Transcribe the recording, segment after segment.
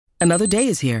Another day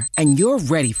is here, and you're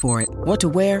ready for it. What to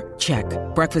wear? Check.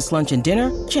 Breakfast, lunch, and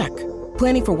dinner? Check.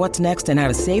 Planning for what's next and how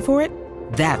to save for it?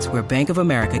 That's where Bank of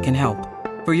America can help.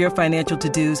 For your financial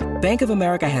to-dos, Bank of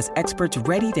America has experts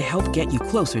ready to help get you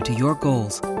closer to your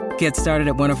goals. Get started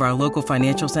at one of our local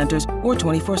financial centers or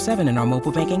 24/7 in our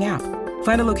mobile banking app.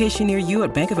 Find a location near you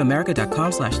at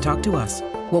bankofamerica.com/talktous.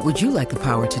 What would you like the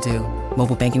power to do?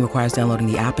 Mobile banking requires downloading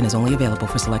the app and is only available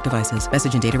for select devices.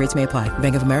 Message and data rates may apply.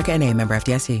 Bank of America N.A., member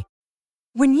FDIC.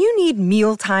 When you need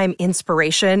mealtime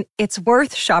inspiration, it's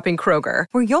worth shopping Kroger,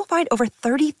 where you'll find over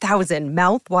 30,000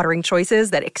 mouth-watering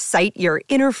choices that excite your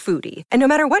inner foodie. And no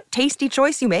matter what tasty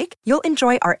choice you make, you'll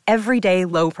enjoy our everyday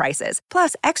low prices,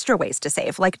 plus extra ways to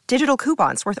save, like digital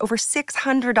coupons worth over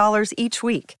 $600 each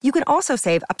week. You can also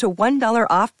save up to $1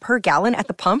 off per gallon at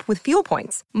the pump with fuel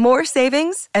points. More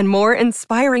savings and more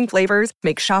inspiring flavors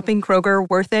make shopping Kroger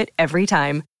worth it every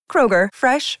time. Kroger,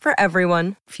 fresh for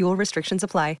everyone. Fuel restrictions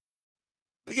apply.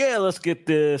 Yeah, let's get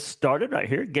this started right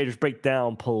here. Gators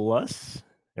Breakdown Plus.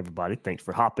 Everybody, thanks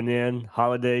for hopping in.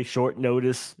 Holiday, short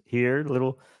notice here.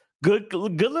 Little good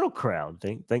little crowd.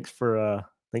 Thanks for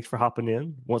hopping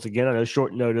in. Once again, I know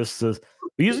short notice.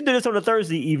 We usually do this on a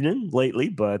Thursday evening lately,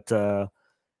 but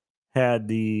had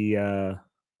the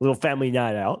little family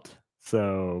night out.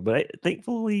 So, but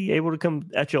thankfully able to come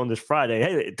at you on this Friday.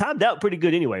 Hey, it timed out pretty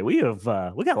good anyway. We got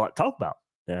a lot to talk about.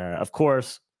 Of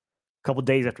course, a couple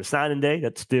days after signing day,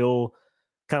 that's still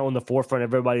kind of on the forefront of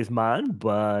everybody's mind.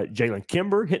 But Jalen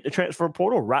Kimber hit the transfer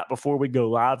portal right before we go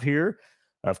live here.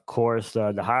 Of course,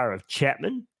 the hire of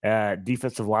Chatman at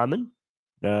defensive lineman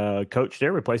coach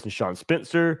there, replacing Sean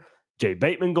Spencer. Jay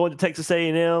Bateman going to Texas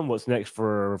A&M. What's next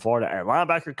for Florida at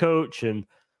linebacker coach? And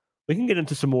we can get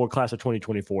into some more class of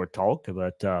 2024 talk.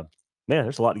 But, man,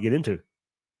 there's a lot to get into.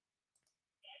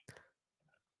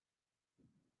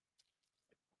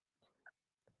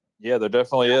 Yeah, there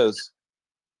definitely is.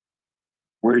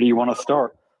 Where do you want to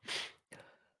start?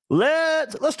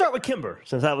 Let's start with Kimber,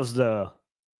 since that was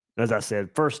as I said,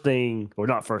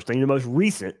 the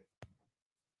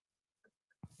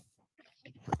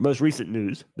most recent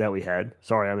news that we had.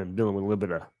 Sorry, I've been dealing with a little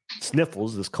bit of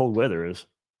sniffles. This cold weather is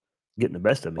getting the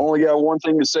best of me. Only got one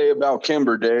thing to say about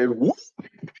Kimber, Dave.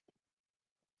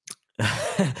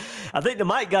 I think the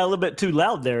mic got a little bit too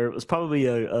loud there. It was probably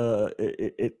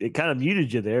it kind of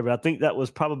muted you there, but I think that was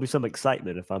probably some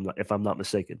excitement, if I'm not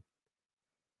mistaken.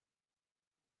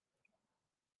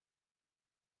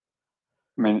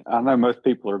 I mean, I know most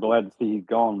people are glad to see he's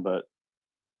gone, but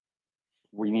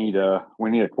we need a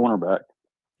cornerback.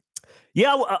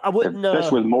 Yeah, I wouldn't.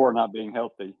 Especially with Moore not being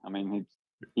healthy. I mean,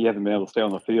 he hasn't been able to stay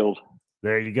on the field.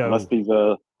 There you go. Unless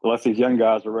these young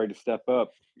guys are ready to step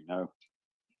up,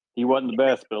 he wasn't the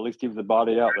best, but at least he was the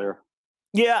body out there.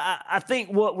 Yeah, I think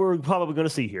what we're probably going to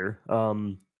see here.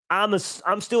 I'm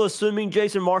still assuming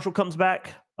Jason Marshall comes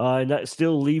back, and that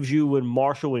still leaves you with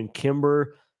Marshall and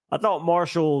Kimber. I thought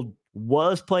Marshall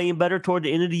was playing better toward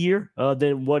the end of the year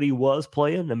than what he was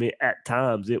playing. I mean, at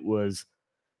times it was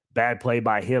bad play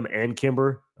by him and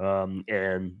Kimber,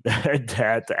 and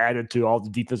that added to all the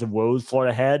defensive woes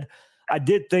Florida had. I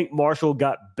did think Marshall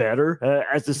got better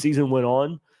as the season went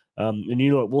on. And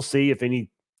we'll see if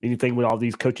anything with all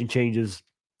these coaching changes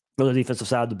on the defensive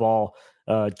side of the ball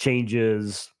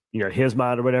changes, his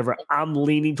mind or whatever. I'm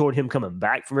leaning toward him coming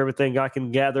back from everything I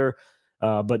can gather.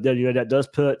 But then, that does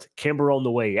put Kimber on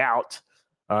the way out.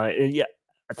 And yeah,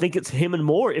 I think it's him and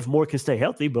Moore if Moore can stay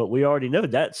healthy. But we already know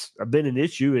that's been an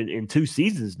issue in 2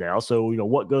 seasons now. So,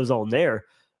 what goes on there?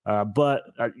 But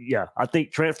I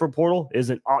think transfer portal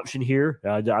is an option here.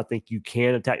 I think you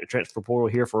can attack the transfer portal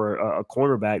here for a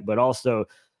cornerback, but also,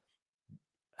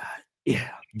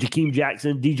 Jakeem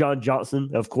Jackson, Dijon Johnson,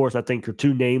 of course, I think are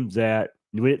 2 names that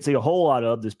we didn't see a whole lot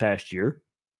of this past year.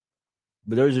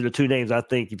 But those are the 2 names I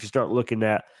think if you start looking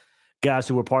at guys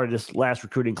who were part of this last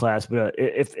recruiting class. But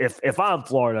if I'm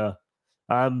Florida,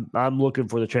 I'm looking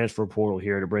for the transfer portal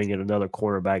here to bring in another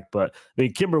cornerback. But I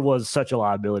mean, Kimber was such a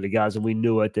liability, guys, and we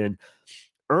knew it. And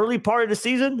early part of the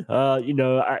season,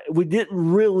 we didn't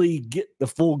really get the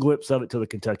full glimpse of it till the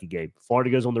Kentucky game. Florida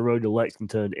goes on the road to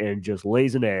Lexington and just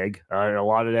lays an egg. And a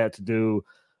lot of that to do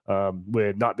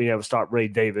with not being able to stop Ray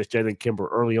Davis, Jalen Kimber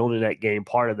early on in that game,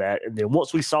 part of that. And then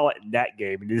once we saw it in that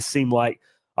game, it just seemed like,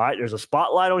 all right, there's a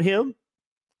spotlight on him.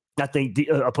 I think the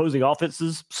opposing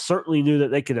offenses certainly knew that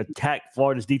they could attack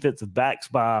Florida's defensive backs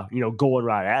by, going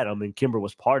right at them. And Kimber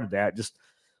was part of that, just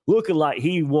looking like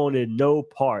he wanted no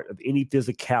part of any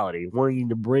physicality, wanting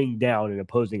to bring down an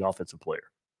opposing offensive player.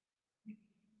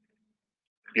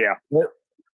 Yeah.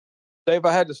 Dave,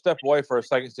 I had to step away for a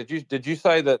second. Did you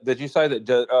say that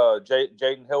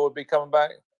Jaden Hill would be coming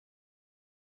back?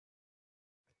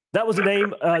 That was the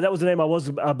name. That was the name I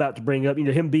was about to bring up.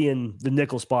 Him being the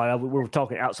nickel spot. We were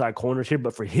talking outside corners here,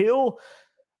 but for Hill,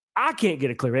 I can't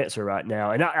get a clear answer right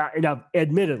now. And I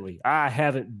admittedly, I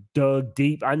haven't dug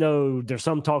deep. I know there's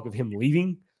some talk of him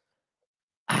leaving.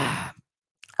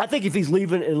 I think if he's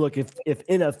leaving, and look, if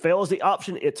NFL is the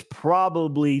option, it's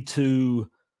probably to.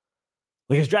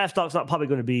 His draft stock's not probably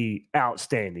going to be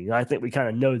outstanding. I think we kind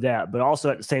of know that. But also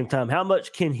at the same time, how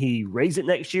much can he raise it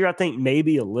next year? I think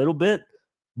maybe a little bit.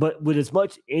 But with as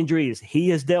much injury as he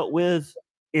has dealt with,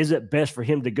 is it best for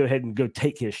him to go ahead and go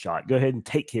take his shot, go ahead and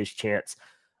take his chance?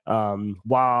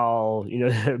 While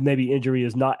maybe injury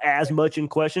is not as much in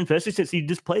question, especially since he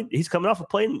just played. He's coming off of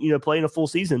playing a full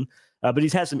season, but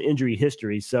he's had some injury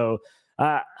history. So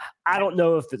I don't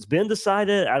know if it's been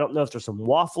decided. I don't know if there's some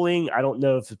waffling. I don't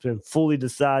know if it's been fully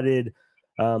decided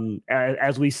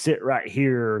as we sit right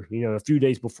here, a few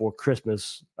days before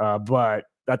Christmas. But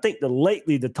I think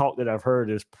the talk that I've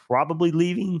heard is probably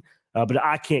leaving, but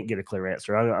I can't get a clear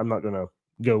answer. I'm not going to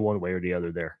go one way or the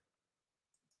other there.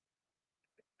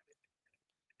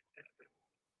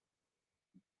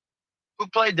 Who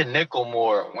played the nickel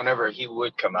more whenever he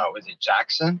would come out? Was it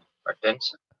Jackson or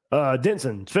Denson?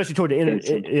 Denson, especially toward the end,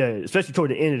 especially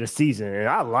toward the end of the season, and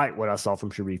I like what I saw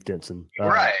from Sharif Denson.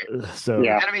 Right. So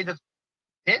yeah, I mean,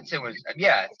 Denson was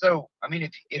So I mean,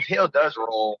 if Hill does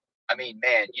roll, I mean,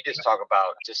 man, you just talk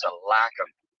about just a lack of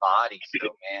body,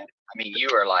 still, man. I mean,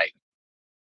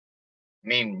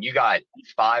 you got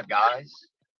 5 guys,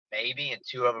 maybe, and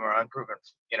 2 of them are unproven,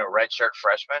 redshirt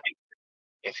freshmen.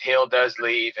 If Hill does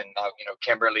leave, and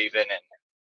Kimber leaving, and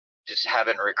just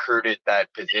haven't recruited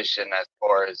that position as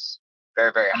far as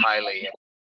very, very highly and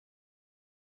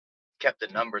kept the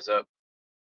numbers up.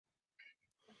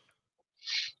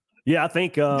 Yeah, I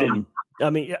think,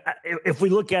 if we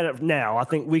look at it now, I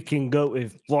think we can go,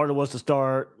 if Florida was to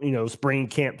start, spring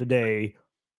camp today,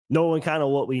 knowing kind of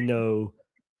what we know,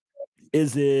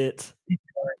 is it,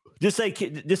 just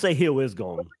say Hill is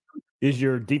gone. Is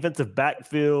your defensive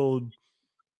backfield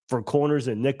for corners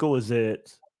and nickel, is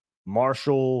it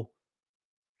Marshall,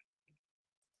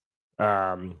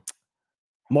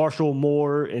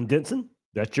 Moore, and Denson?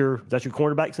 That's your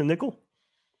cornerbacks and nickel?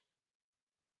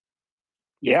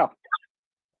 Yeah.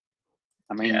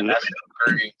 I mean, that's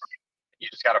very, you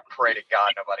just got to pray to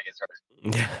God nobody gets hurt.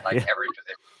 Every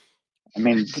position. I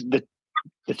mean,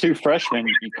 the 2 freshmen,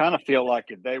 you kind of feel like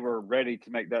if they were ready to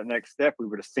make that next step, we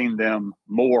would have seen them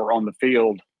more on the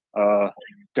field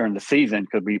during the season,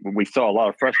 because we saw a lot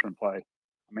of freshmen play.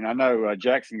 I mean, I know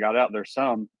Jackson got out there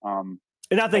some. And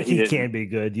I think he can be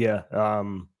good, yeah.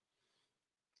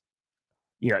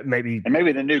 Maybe. And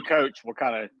maybe the new coach will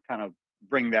kind of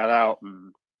bring that out,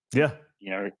 and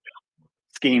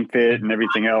scheme fit and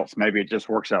everything else. Maybe it just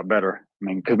works out better. I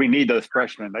mean, because we need those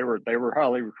freshmen. They were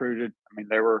highly recruited. I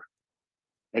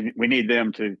mean, we need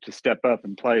them to step up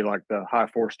and play like the high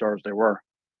 4 stars they were.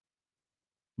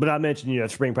 But I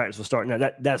mentioned, spring practice will start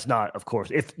now. That's not, of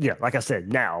course. Like I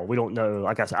said, now we don't know.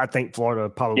 Like I said, I think Florida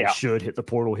probably should hit the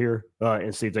portal here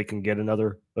and see if they can get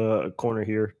another corner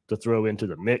here to throw into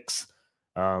the mix.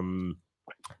 I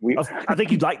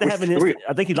think you'd like to have an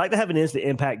instant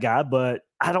impact guy, but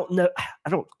I don't know. I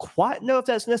don't quite know if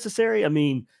that's necessary. I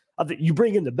mean, I think you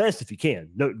bring in the best if you can.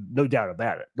 No doubt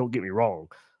about it. Don't get me wrong.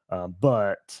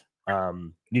 But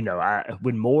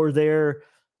when Moore there.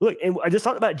 Look, and I just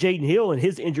talked about Jaden Hill and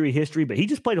his injury history, but he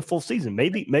just played a full season.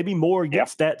 Maybe Moore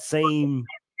gets that same.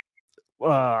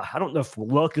 I don't know if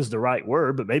luck is the right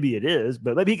word, but maybe it is.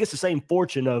 But maybe he gets the same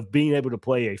fortune of being able to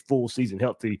play a full season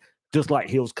healthy, just like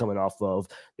Hill's coming off of.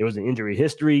 There was an injury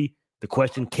history. The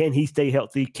question: can he stay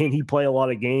healthy? Can he play a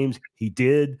lot of games? He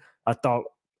did. I thought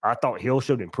Hill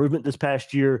showed improvement this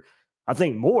past year. I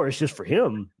think Moore is just for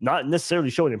him, not necessarily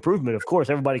showing improvement. Of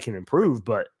course, everybody can improve,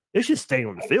 but it's just staying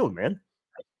on the field, man.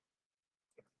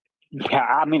 Yeah,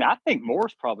 I mean, I think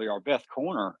Moore's probably our best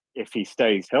corner if he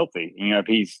stays healthy. If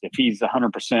he's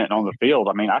 100% on the field.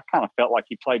 I mean, I kind of felt like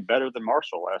he played better than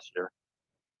Marshall last year.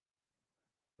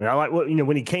 And I like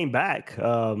when he came back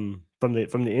from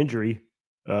the injury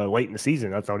late in the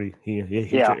season. I thought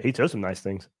he showed some nice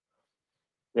things.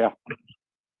 Yeah.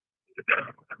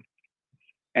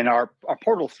 And our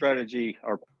portal strategy,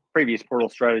 our previous portal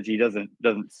strategy doesn't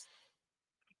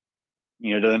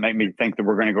make me think that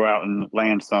we're going to go out and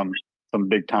land some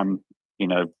big time,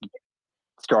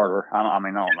 starter. I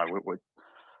don't know.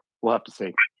 We'll have to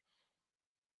see.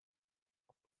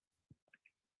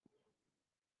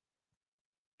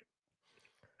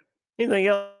 Anything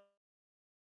else?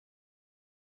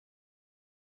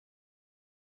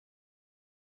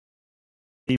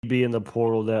 Be in the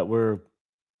portal that we're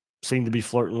seem to be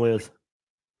flirting with.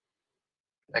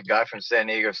 That guy from San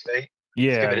Diego State.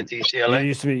 Yeah, Committed to UCLA. it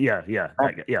used to be. Yeah,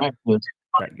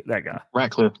 that guy.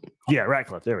 Ratcliffe. Yeah,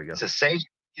 Ratcliffe. There we go. It's a safety.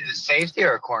 Is it safety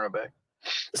or a cornerback?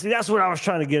 See, that's what I was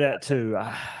trying to get at too.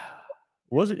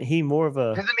 Wasn't he more of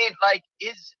a? Because I mean, like,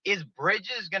 is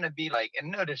Bridges gonna be like?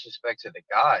 And no disrespect to the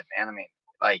guy, man. I mean,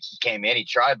 like he came in, he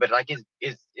tried, but like,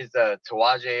 is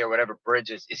Tawaje or whatever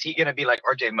Bridges? Is he gonna be like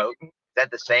R.J. Moten? Is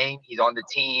that the same? He's on the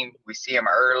team. We see him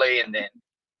early, and then,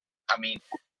 I mean,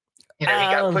 he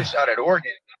got pushed out at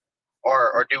Oregon.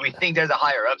 Or do we think there's a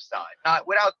higher upside? Not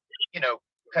without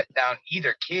cut down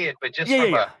either kid, but just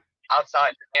from a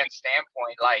outside fan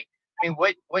standpoint, like. I mean,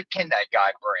 what can that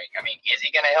guy bring? I mean, is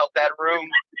he going to help that room?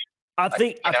 I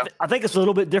think it's a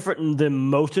little bit different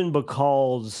than Moten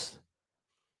because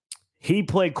he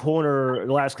played corner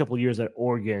the last couple of years at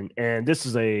Oregon, and this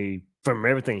is from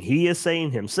everything he is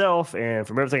saying himself, and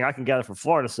from everything I can gather from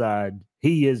Florida side,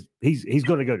 he's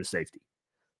going to go to safety.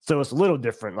 So it's a little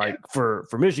different. Like for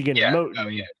Michigan and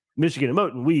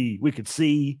Moten, we could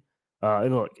see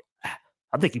and look.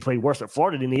 I think he played worse at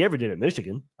Florida than he ever did at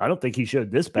Michigan. I don't think he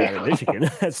showed this bad at Michigan.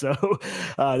 So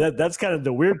that's kind of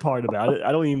the weird part about it.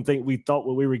 I don't even think we thought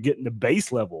when we were getting the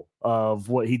base level of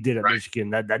what he did at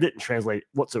Michigan. That didn't translate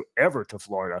whatsoever to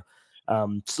Florida.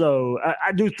 So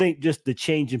I do think just the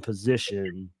change in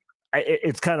position,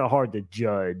 it's kind of hard to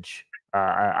judge.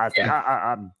 I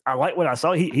like what I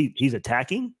saw. He's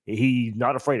attacking. He's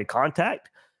not afraid of contact.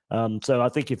 So I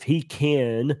think if he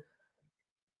can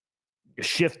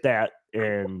shift that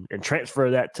and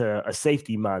transfer that to a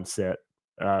safety mindset,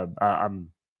 I'm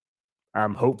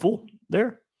hopeful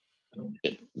there.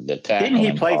 The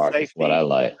tackling part is what I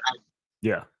like.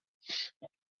 Yeah.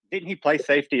 Didn't he play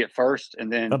safety at first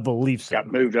and then I believe so. Got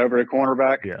moved over to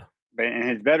cornerback? Yeah. But in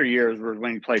his better years were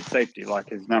when he played safety, like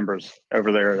his numbers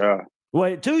over there.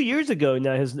 Well, 2 years ago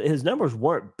now, his numbers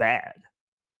weren't bad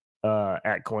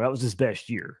at corner. That was his best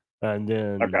year. And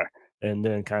then And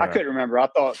then kind of, I couldn't remember. I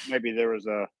thought maybe there was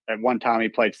at one time he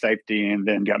played safety and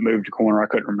then got moved to corner. I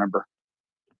couldn't remember.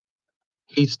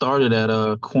 He started at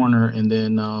a corner and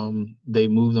then they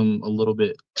moved him a little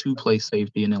bit to play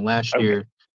safety. And then last year,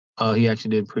 he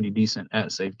actually did pretty decent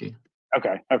at safety.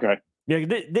 Okay. Yeah,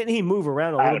 didn't he move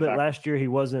around a little bit last year? He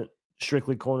wasn't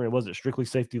strictly corner. He wasn't strictly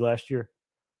safety last year.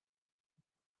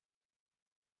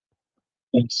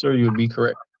 Yes, sir, you would be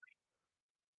correct.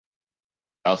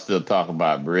 I'll still talk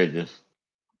about Bridges.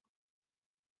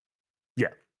 Yeah.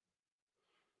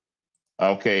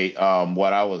 Okay.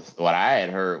 What I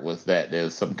had heard was that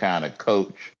there's some kind of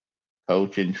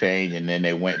coaching change, and then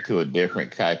they went to a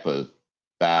different type of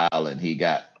style, and he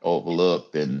got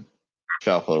overlooked and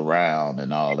shuffled around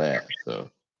and all that. So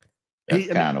that's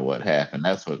kind of what happened.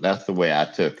 That's the way I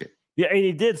took it. Yeah, and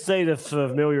he did say the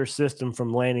familiar system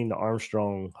from Lanning to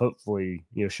Armstrong hopefully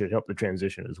should help the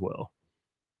transition as well.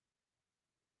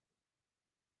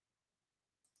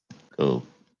 Cool.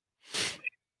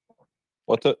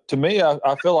 Well, to me,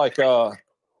 I feel like I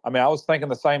was thinking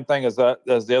the same thing as the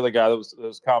other guy that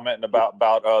was commenting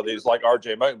about these like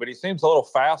R.J. Moten, but he seems a little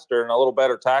faster and a little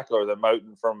better tackler than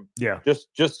Moten from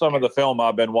just some of the film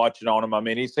I've been watching on him. I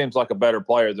mean, he seems like a better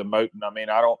player than Moten. I mean,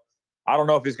 I don't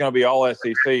know if he's going to be all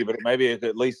SEC, but maybe it could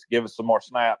at least give us some more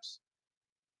snaps.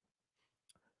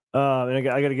 And I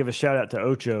got to give a shout out to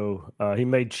Ocho. He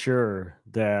made sure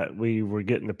that we were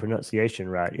getting the pronunciation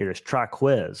right. It is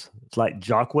Triquez. It's like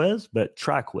Jacquez, but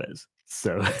Triquez.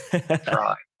 So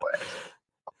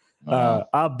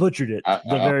I butchered it the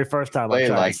very first time I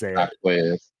tried to say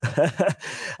it.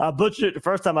 I butchered it the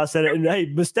first time I said it. And hey,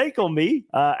 mistake on me.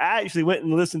 I actually went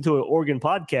and listened to an Oregon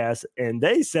podcast, and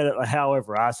they said it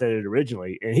however I said it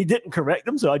originally. And he didn't correct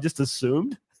them, so I just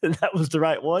assumed that was the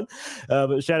right one.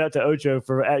 But shout out to Ocho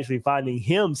for actually finding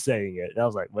him saying it. And I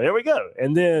was like, well, there we go.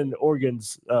 And then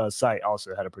Oregon's site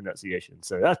also had a pronunciation.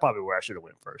 So that's probably where I should have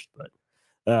went first. But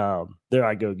there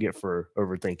I go for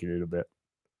overthinking it a bit.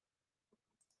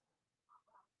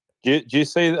 Did you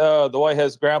see the way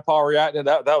his grandpa reacted?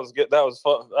 That was good. That was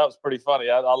fun. That was pretty funny.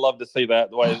 I love to see that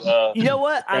the way. You know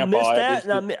what? I missed that,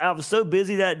 and I was so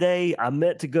busy that day. I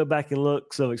meant to go back and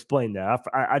look. So explain that.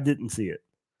 I didn't see it.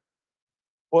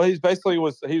 Well, he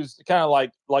was kind of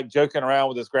like joking around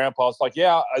with his grandpa. It's like,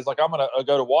 yeah, I was like, I'm gonna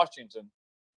go to Washington,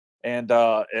 and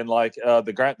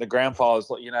the grandpa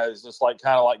is is just like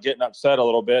kind of like getting upset a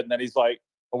little bit, and then he's like,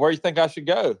 well, where do you think I should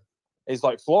go? He's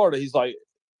like, Florida. He's like,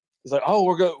 oh,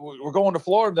 we're going to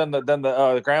Florida. Then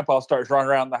the grandpa starts running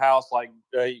around the house like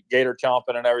gator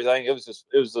chomping and everything. It was just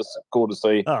cool to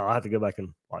see. Oh, I have to go back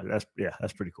and watch.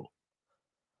 That's pretty cool.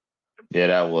 Yeah,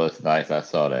 that was nice. I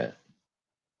saw that.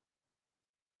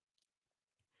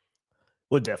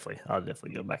 I'll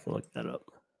definitely go back and look that up.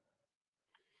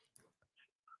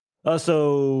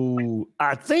 So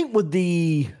I think with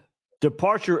the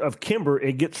departure of Kimber,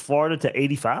 it gets Florida to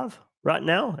 85 right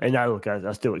now. And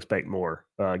I still expect more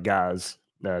guys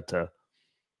to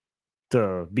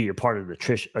be a part of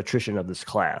the attrition of this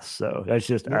class. So that's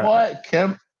just What?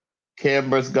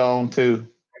 Kimber's gone too.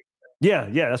 Yeah,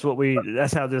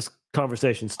 that's how this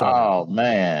conversation started. Oh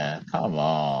man, come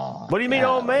on. What do you mean,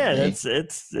 oh man?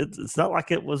 It's not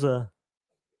like it was a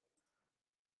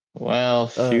Well,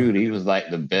 shoot, he was like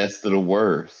the best of the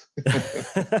worst.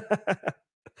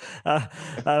 I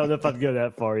don't know if I'd go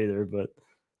that far either, but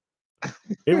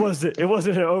it wasn't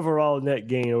an overall net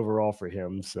gain overall for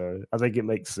him, so I think it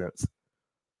makes sense.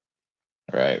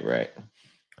 Right.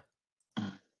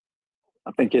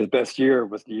 I think his best year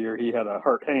was the year he had a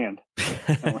hurt hand.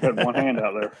 And we had one hand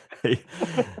out there.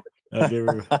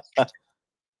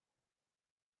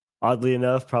 Oddly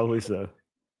enough, probably so.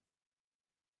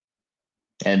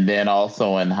 And then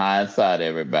also in hindsight,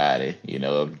 everybody,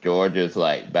 if Georgia's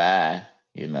like bye,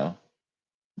 then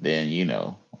there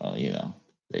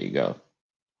you go.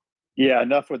 Yeah,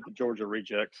 enough with the Georgia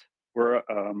rejects.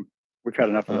 We've had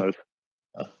enough of those.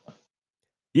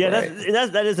 Yeah,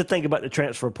 right. that is the thing about the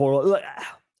transfer portal. Look,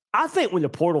 I think when the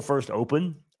portal first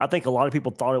opened, I think a lot of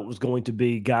people thought it was going to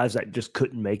be guys that just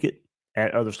couldn't make it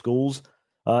at other schools.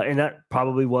 And that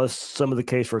probably was some of the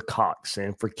case for Cox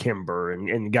and for Kimber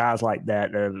and guys like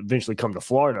that eventually come to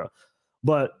Florida.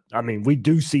 But, I mean, we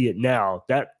do see it now.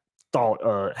 That thought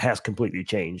has completely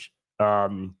changed.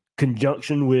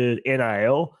 Conjunction with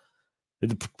NIL,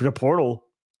 the portal,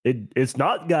 it's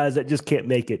not guys that just can't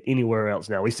make it anywhere else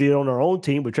now. We see it on our own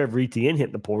team with Trevor Etienne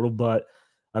hitting the portal, but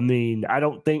I mean, I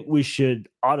don't think we should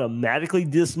automatically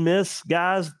dismiss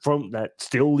guys from that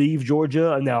still leave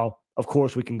Georgia. And now, of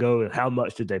course, we can go with how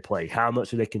much did they play? How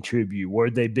much did they contribute? Were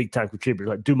they big-time contributors?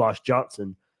 Like Dumas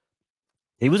Johnson,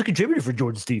 he was a contributor for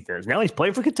Georgia's defense. Now he's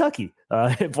playing for Kentucky.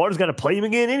 Florida's got to play him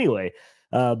again anyway.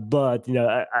 But,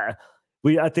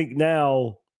 I think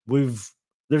now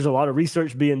there's a lot of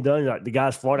research being done. Like the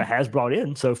guys Florida has brought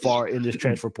in so far in this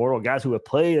transfer portal, guys who have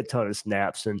played a ton of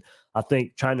snaps, and I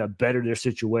think trying to better their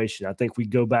situation. I think we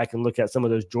go back and look at some of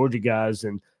those Georgia guys,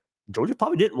 and Georgia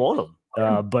probably didn't want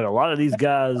them. But a lot of these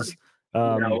guys,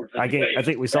 I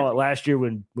think we saw it last year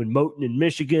when Moten in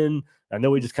Michigan. I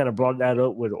know we just kind of brought that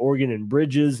up with Oregon and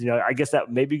Bridges. I guess that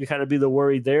maybe could kind of be the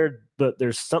worry there, but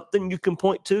there's something you can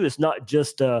point to. It's not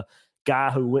just a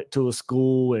guy who went to a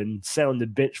school and sat on the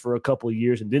bench for a couple of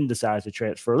years and then decides to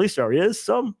transfer. At least there is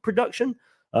some production,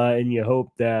 and you hope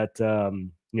that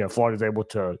Florida's able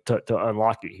to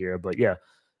unlock it here. But yeah,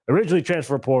 originally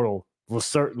transfer portal was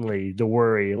certainly the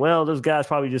worry. Well, those guys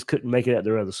probably just couldn't make it at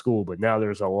their other school, but now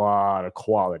there's a lot of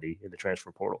quality in the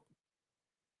transfer portal.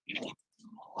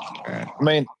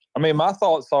 I mean, my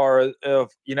thoughts are if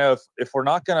we're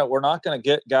not gonna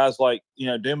get guys like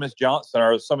Dumas Johnson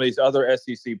or some of these other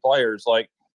SEC players, like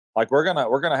we're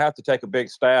gonna have to take a big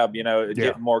stab,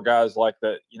 getting more guys like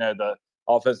the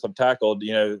offensive tackle,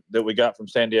 that we got from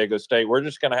San Diego State. We're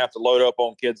just gonna have to load up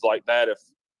on kids like that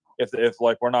if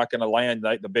like we're not gonna land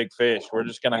like the big fish. We're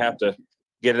just gonna have to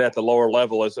get it at the lower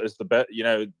level as the bet,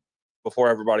 before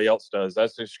everybody else does.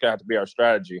 That's just gonna have to be our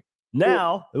strategy.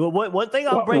 Now, one thing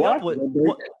I'll bring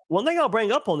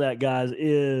up on that, guys,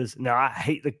 is now I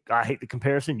hate the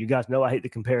comparison. You guys know I hate the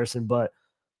comparison, but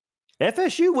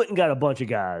FSU went and got a bunch of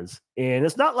guys, and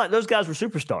it's not like those guys were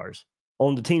superstars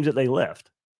on the teams that they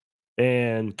left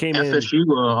and came in. FSU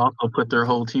also put their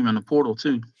whole team in the portal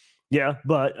too. Yeah,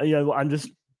 but I'm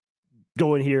just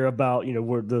going here about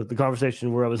where the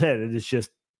conversation where I was headed. It's just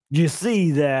you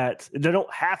see that they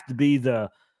don't have to be the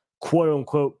quote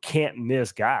unquote can't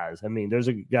miss guys. I mean, there's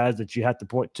guys that you have to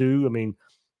point to. I mean,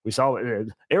 we saw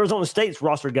Arizona State's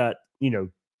roster got,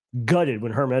 gutted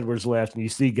when Herm Edwards left, and you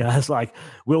see guys like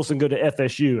Wilson go to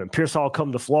FSU and Pearsall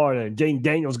come to Florida and Jane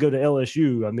Daniels go to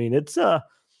LSU. I mean, it's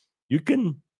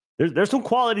there's some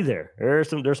quality there. There's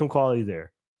some quality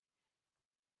there.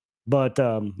 But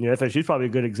FSU is probably a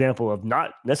good example of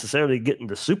not necessarily getting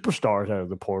the superstars out of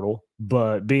the portal,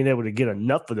 but being able to get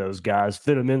enough of those guys,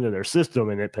 fit them into their system,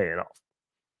 and it paying off.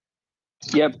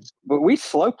 Yeah, but we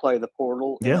slow play the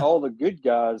portal, and all the good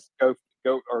guys are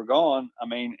gone. I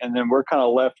mean, and then we're kind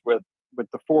of left with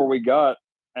the four we got.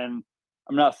 And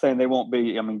I'm not saying they won't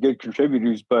be, good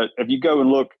contributors, but if you go and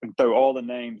look and throw all the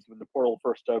names when the portal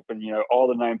first opened, all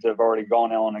the names that have already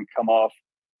gone on and come off.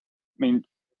 I mean,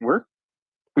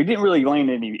 we didn't really land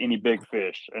any big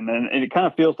fish, and it kind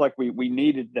of feels like we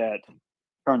needed that to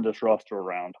turn this roster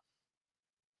around,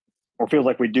 or feels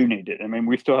like we do need it. I mean,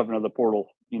 we still have another portal,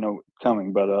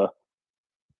 coming, but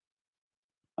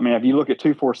if you look at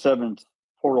 247's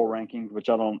portal rankings, which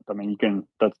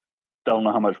that's don't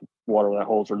know how much water that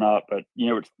holds or not, but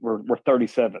we're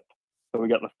 37th, so we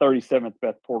got the 37th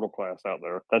best portal class out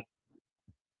there. That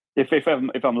if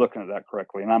I'm looking at that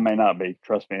correctly, and I may not be.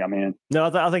 Trust me, I mean. No,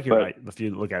 I think you're right if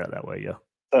you look at it that way. Yeah.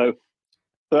 So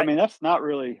I mean, that's not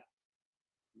really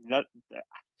that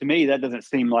to me. That doesn't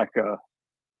seem like a.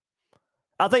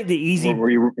 I think the easy.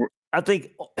 I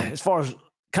think as far as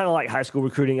kind of like high school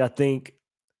recruiting, I think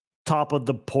top of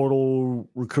the portal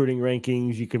recruiting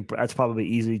rankings, that's probably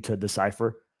easy to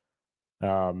decipher.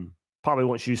 Probably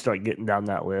once you start getting down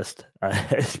that list,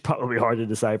 it's probably hard to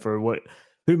decipher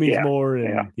who means more,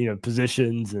 and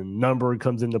positions and number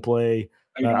comes into play.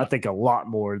 I think a lot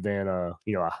more than a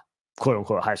quote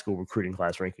unquote high school recruiting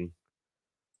class ranking.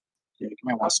 Yeah,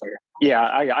 come on, one second. Yeah,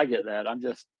 I get that. I'm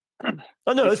just.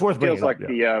 Oh no, it's worth bringing feels like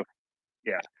up.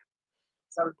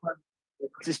 It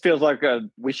just feels like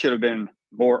we should have been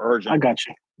more urgent. I got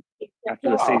you. After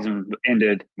the season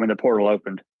ended, when the portal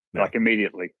opened, like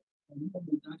immediately.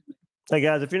 Hey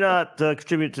guys, if you're not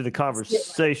contributing to the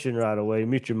conversation right away,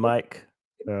 mute your mic.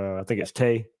 I think it's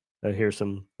Tay. I hear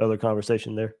some other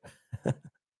conversation there.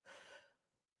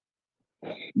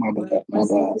 My bad.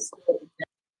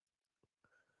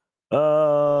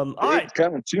 All right.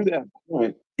 Coming to that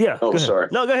point. Yeah. Oh, sorry.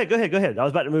 No, go ahead. I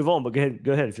was about to move on, but go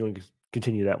ahead if you want to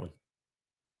continue that one.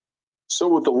 So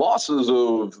with the losses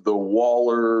of the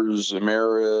Wallers,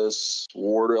 Amaris,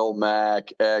 Wardell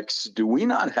Mack, X, do we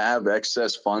not have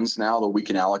excess funds now that we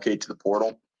can allocate to the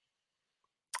portal?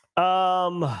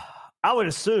 I would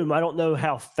assume. I don't know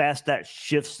how fast that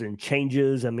shifts and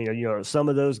changes. I mean, some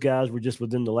of those guys were just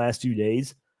within the last 2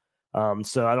 days.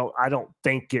 So I don't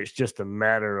think it's just a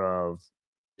matter of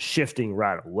shifting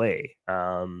right away.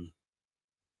 I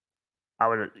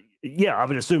would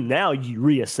assume now you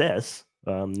reassess,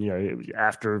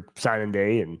 after signing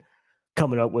day and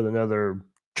coming up with another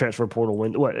transfer portal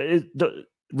window.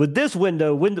 With this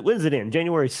window, when's it in?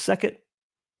 January 2nd?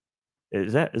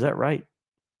 Is that right?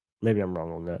 Maybe I'm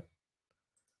wrong on that.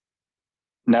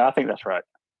 No, I think that's right.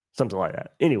 Something like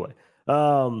that. Anyway,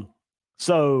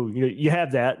 so you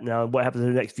have that. Now, what happens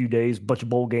in the next few days? A bunch of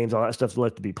bowl games, all that stuff's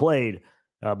left to be played.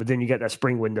 But then you got that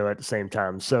spring window at the same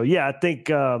time. So yeah, I think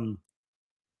you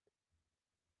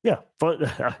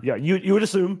would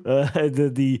assume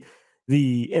the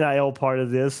NIL part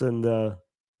of this and the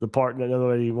part that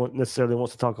nobody necessarily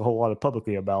wants to talk a whole lot of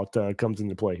publicly about comes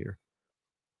into play here.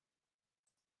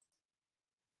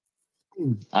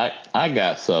 I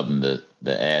got something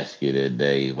to ask you there,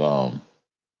 Dave,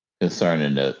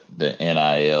 concerning the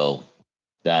NIL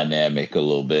dynamic a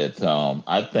little bit.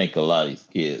 I think a lot of these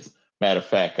kids, matter of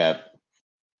fact,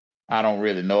 I don't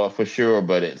really know it for sure,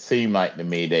 but it seemed like to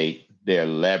me they're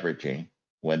leveraging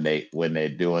when they're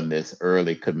doing this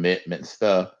early commitment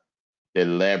stuff. They're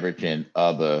leveraging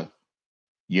other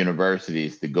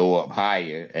universities to go up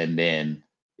higher, and then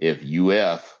if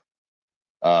UF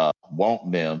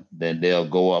want them, then they'll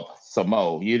go up some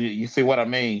more. You see what I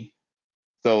mean?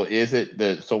 So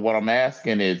so what I'm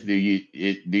asking is, do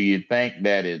you think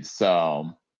that it's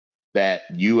that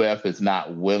UF is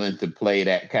not willing to play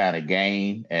that kind of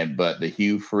game, but the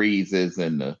Hugh Freezes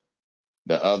and the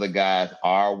other guys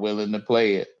are willing to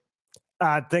play it?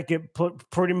 I think it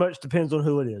pretty much depends on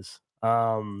who it is.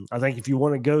 I think if you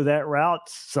want to go that route,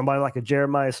 somebody like a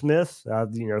Jeremiah Smith,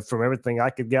 from everything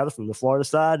I could gather from the Florida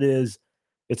side,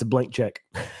 it's a blank check.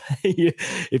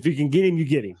 If you can get him, you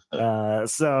get him.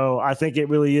 So I think it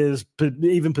really is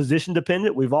even position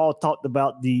dependent. We've all talked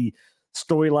about the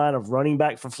storyline of running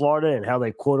back for Florida and how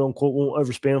they quote unquote won't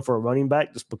overspend for a running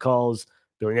back just because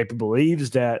Billy Napier believes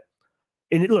that.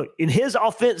 And look, in his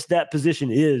offense, that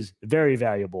position is very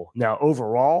valuable. Now,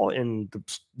 overall, in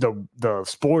the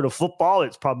sport of football,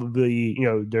 it's probably,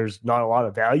 there's not a lot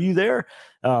of value there.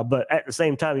 But at the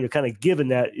same time, you're kind of given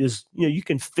that is, you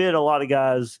can fit a lot of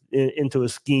guys into a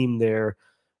scheme there.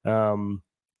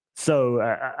 So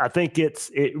I think it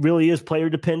really is player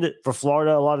dependent for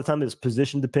Florida. A lot of time it's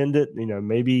position dependent.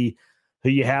 Maybe who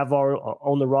you have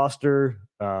on the roster.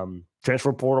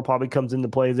 Transfer portal probably comes into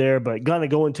play there, but gonna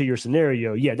go into your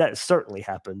scenario, yeah, that certainly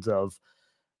happens. Of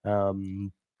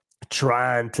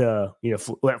trying to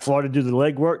let Florida do the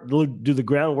legwork, do the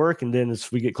groundwork, and then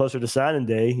as we get closer to signing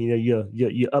day,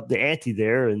 you up the ante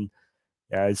there and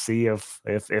see if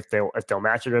they'll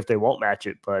match it or if they won't match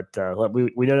it. But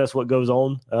we know that's what goes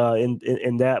on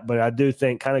in that. But I do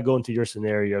think kind of going to your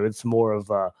scenario, it's more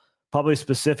of probably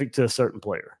specific to a certain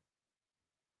player.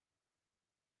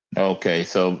 Okay,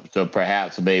 so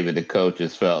perhaps maybe the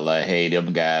coaches felt like, hey,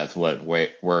 them guys weren't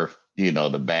worth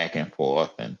the back and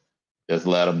forth, and just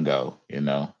let them go,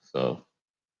 So,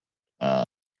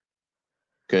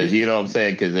 because you know what I'm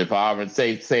saying, because if Auburn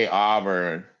say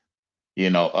Auburn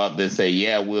up and say,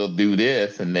 yeah, we'll do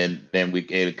this, and then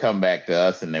it'll come back to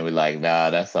us, and then we're like, nah,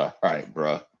 that's all right,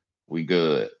 bro, we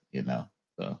good,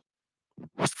 So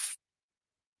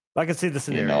I can see the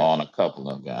scenario on a couple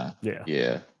of guys,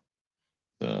 yeah.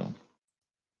 So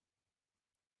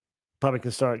Probably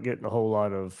can start getting a whole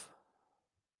lot of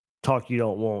talk you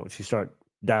don't want if you start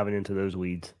diving into those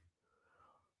weeds.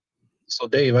 So,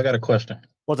 Dave, I got a question.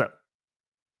 What's up?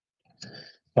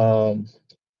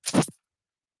 It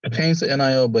pertains to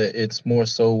NIL, but it's more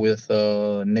so with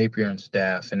Napier and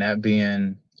staff, and that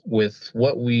being with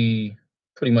what we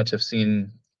pretty much have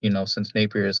seen, since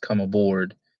Napier has come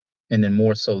aboard, and then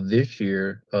more so this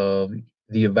year, the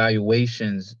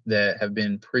evaluations that have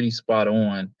been pretty spot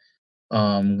on,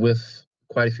 with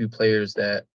quite a few players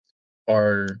that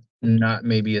are not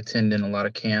maybe attending a lot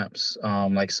of camps,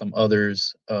 like some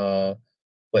others, but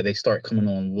they start coming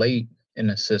on late in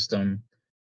the system.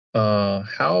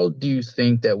 How do you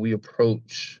think that we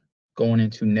approach going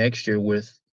into next year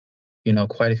with,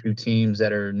 quite a few teams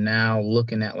that are now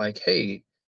looking at like, hey,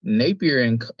 Napier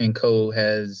and Co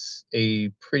has a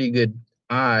pretty good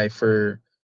eye for,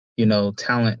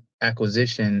 talent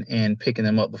acquisition and picking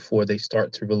them up before they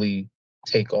start to really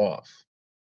take off?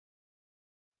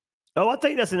 Oh, I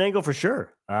think that's an angle for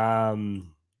sure. And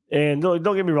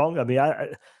don't get me wrong. I mean,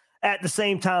 at the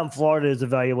same time, Florida is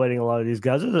evaluating a lot of these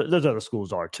guys. Those other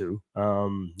schools are too.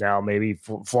 Now, maybe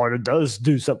Florida does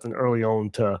do something early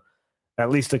on to at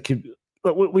least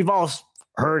but we've all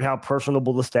heard how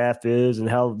personable the staff is and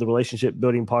how the relationship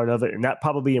building part of it, and that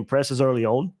probably impresses early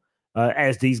on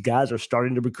as these guys are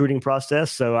starting the recruiting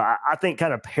process. So I think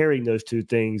kind of pairing those two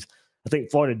things, I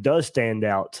think Florida does stand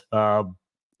out a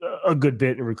good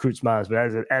bit in recruits' minds.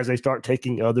 But as they start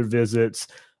taking other visits,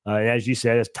 and as you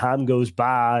said, as time goes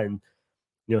by, and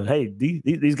hey,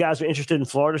 these guys are interested in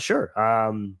Florida, sure.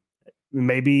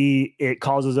 Maybe it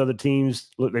causes other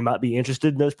teams look. They might be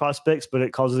interested in those prospects, but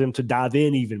it causes them to dive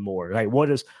in even more. Like,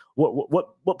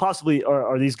 what possibly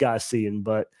are these guys seeing?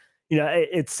 But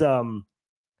it's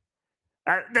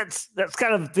that's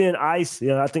kind of thin ice.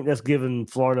 I think that's given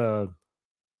Florida.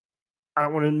 I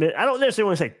don't necessarily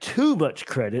want to say too much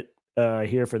credit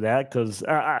here for that, because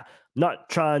I'm not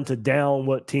trying to down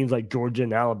what teams like Georgia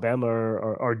and Alabama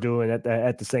are doing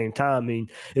at the same time. I mean,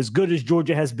 as good as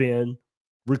Georgia has been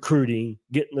recruiting,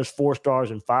 getting those 4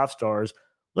 stars and 5 stars,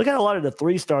 look at a lot of the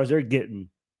 3 stars they're getting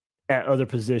at other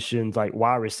positions like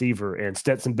wide receiver and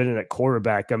Stetson Bennett at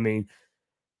quarterback. I mean,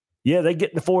 yeah, they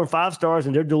get the 4 and 5 stars,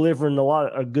 and they're delivering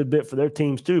a good bit for their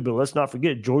teams too. But let's not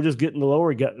forget, Georgia's getting the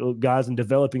lower guys and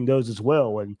developing those as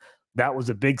well. And that was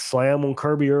a big slam on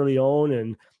Kirby early on.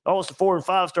 And it's the 4 and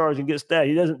 5 stars and gets that.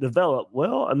 He doesn't develop.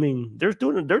 Well, I mean, they're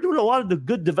doing a lot of the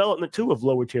good development too of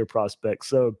lower tier prospects.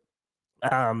 So,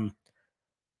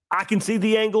 I can see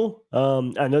the angle.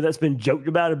 I know that's been joked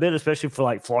about a bit, especially for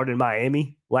like Florida and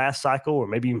Miami last cycle, or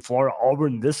maybe even Florida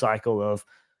Auburn this cycle of,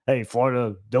 hey,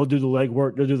 Florida, they'll do the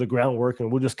legwork, they'll do the groundwork, and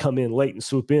we'll just come in late and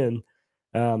swoop in.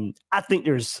 I think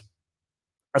there's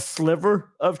a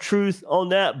sliver of truth on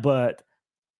that, but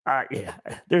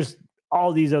there's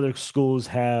all these other schools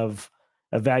have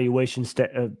evaluation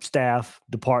staff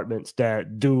departments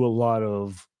that do a lot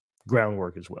of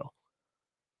groundwork as well.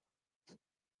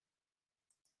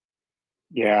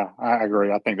 Yeah, I agree.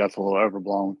 I think that's a little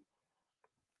overblown.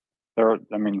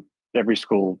 Every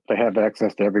school, they have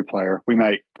access to every player. We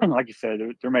may, like you said,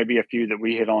 there may be a few that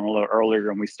we hit on a little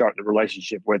earlier and we start the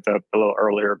relationship with a little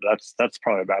earlier, but that's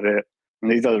probably about it.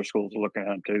 And these other schools are looking at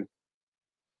them too.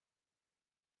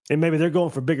 And maybe they're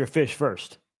going for bigger fish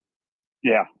first.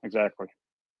 Yeah, exactly.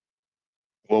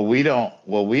 Well, we don't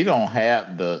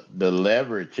have the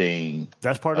leveraging.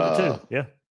 That's part of it too. Yeah.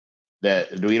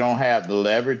 That we don't have the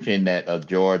leveraging that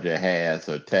Georgia has,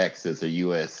 or Texas, or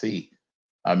USC.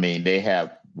 I mean, they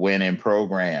have winning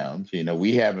programs.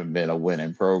 We haven't been a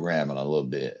winning program in a little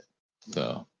bit.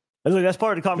 So, and look, that's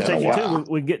part of the conversation too.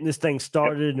 When getting this thing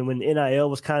started, and when NIL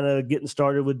was kind of getting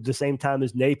started with the same time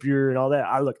as Napier and all that.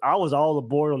 I was all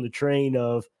aboard on the train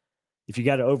of, if you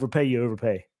got to overpay, you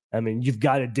overpay. I mean, you've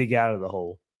got to dig out of the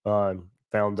hole. Found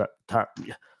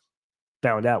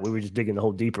out we were just digging the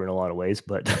hole deeper in a lot of ways,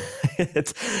 but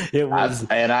it was.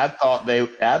 I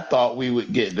thought we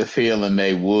would get the feeling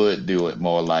they would do it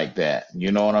more like that.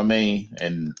 You know what I mean?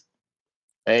 And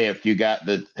hey, if you got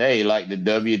like the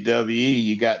WWE,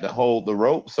 you got to hold the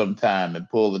rope sometime and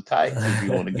pull the tights if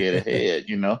you want to get ahead.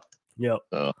 Yep.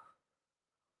 So,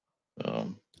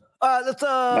 let's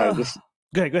go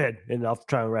ahead, and I'll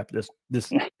try and wrap this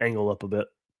angle up a bit.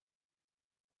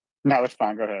 No, it's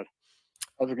fine. Go ahead.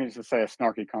 I was going to say a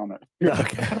snarky comment.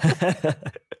 Okay.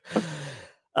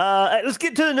 Let's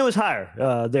get to the newest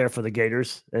hire there for the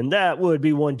Gators, and that would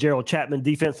be one Gerald Chatman,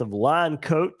 defensive line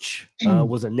coach,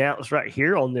 was announced right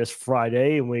here on this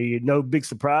Friday, and no big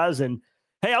surprise. And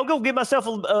hey, I'll go give myself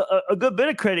a good bit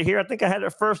of credit here. I think I had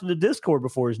it first in the Discord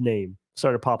before his name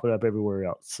started popping up everywhere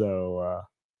else. So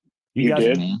you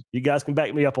guys can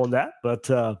back me up on that, but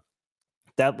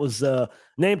that was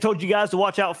name told you guys to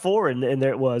watch out for, and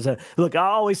there it was. Look, I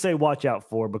always say watch out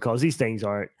for because these things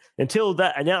aren't, until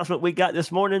that announcement we got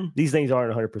this morning, these things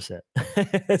aren't 100%.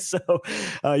 So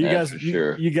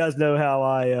you guys know how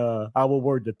I will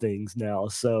word the things now.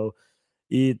 So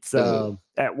it's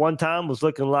at one time was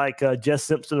looking like Jess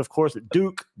Simpson, of course, at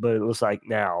Duke, but it looks like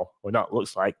now, well, not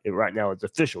looks like it right now, it's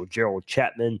official. Gerald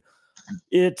Chatman.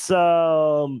 It's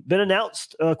been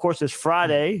announced, of course, this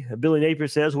Friday. Billy Napier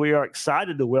says we are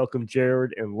excited to welcome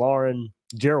Gerald and Lauren,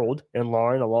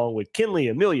 along with Kinley,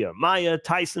 Amelia, Maya,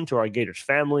 Tyson to our Gators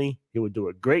family. He would do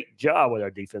a great job with our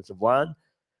defensive line.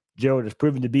 Gerald has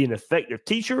proven to be an effective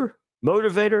teacher,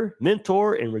 motivator,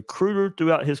 mentor, and recruiter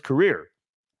throughout his career.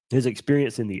 His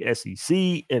experience in the SEC,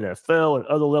 NFL, and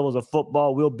other levels of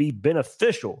football will be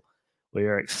beneficial. We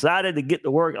are excited to get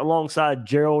to work alongside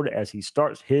Gerald as he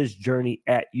starts his journey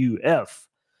at UF.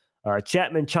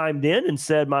 Chatman chimed in and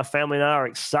said, my family and I are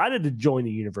excited to join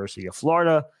the University of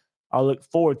Florida. I look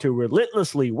forward to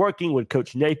relentlessly working with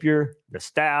Coach Napier, the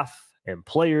staff, and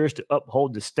players to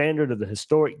uphold the standard of the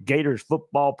historic Gators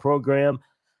football program.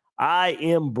 I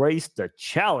embrace the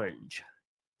challenge.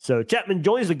 So Chatman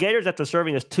joins the Gators after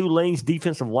serving as Tulane's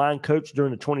defensive line coach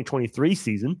during the 2023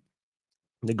 season.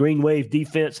 The Green Wave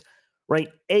defense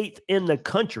ranked 8th in the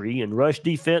country in rush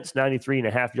defense,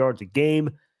 93.5 yards a game,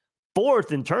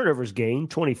 4th in turnovers gained,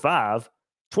 25,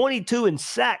 22 in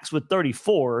sacks with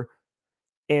 34,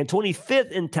 and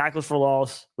 25th in tackles for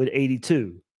loss with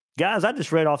 82. Guys, I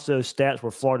just read off those stats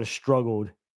where Florida struggled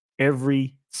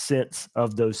every sense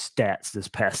of those stats this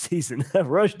past season.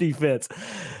 Rush defense,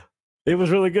 it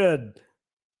was really good.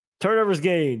 Turnovers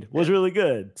gained was really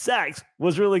good. Sacks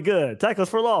was really good. Tackles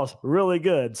for loss, really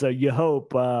good. So you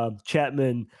hope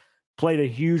Chatman played a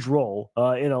huge role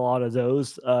in a lot of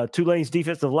those. Tulane's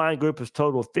defensive line group has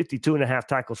totaled 52.5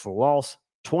 tackles for loss,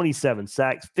 27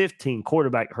 sacks, 15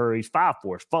 quarterback hurries, 5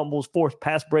 forced fumbles, 4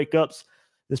 pass breakups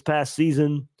this past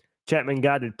season. Chatman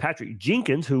guided Patrick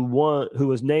Jenkins, who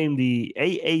was named the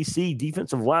AAC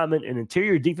Defensive Lineman and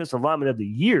Interior Defensive Lineman of the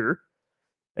Year.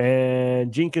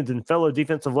 And Jenkins and fellow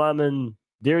defensive lineman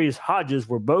Darius Hodges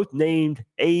were both named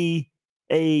AAC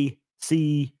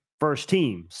first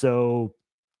team. So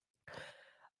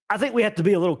I think we have to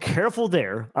be a little careful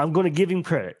there. I'm going to give him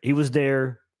credit. He was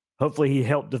there. Hopefully he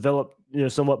helped develop,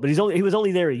 somewhat, but he was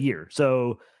only there a year.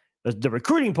 So the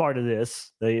recruiting part of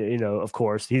this, of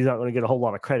course, he's not going to get a whole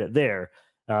lot of credit there.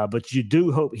 But you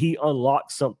do hope he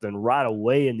unlocks something right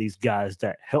away in these guys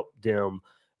that helped them.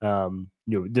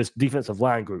 This defensive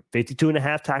line group,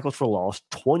 52.5 tackles for loss,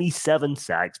 27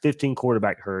 sacks, 15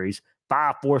 quarterback hurries,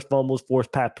 5 forced fumbles, 4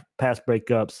 pass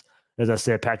breakups. As I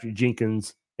said, Patrick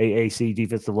Jenkins, AAC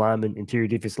defensive lineman, interior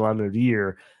defensive lineman of the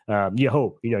year. You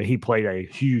hope, he played a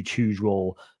huge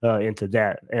role into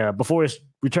that. Before his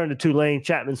return to Tulane,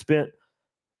 Chatman spent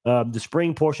the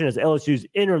spring portion as LSU's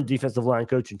interim defensive line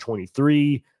coach in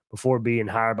 23 before being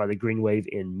hired by the Green Wave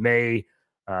in May.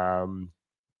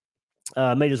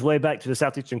 Made his way back to the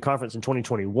Southeastern Conference in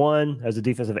 2021 as a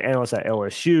defensive analyst at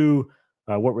LSU.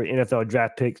 Worked with NFL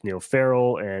draft picks Neil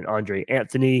Farrell and Andre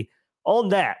Anthony. On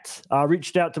that, I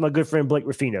reached out to my good friend Blake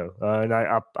Ruffino, and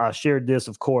I shared this,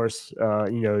 of course.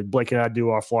 Blake and I do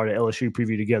our Florida LSU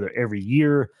preview together every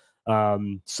year.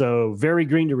 So very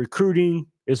green to recruiting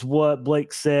is what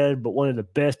Blake said, but one of the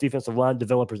best defensive line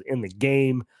developers in the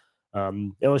game.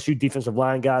 LSU defensive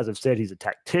line guys have said he's a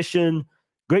tactician.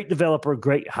 Great developer,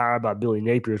 great hire by Billy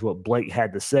Napier is what Blake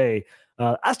had to say.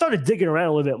 I started digging around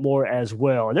a little bit more as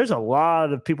well. And there's a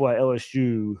lot of people at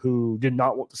LSU who did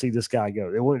not want to see this guy go.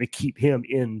 They wanted to keep him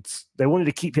in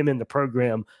the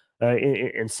program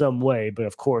in some way. But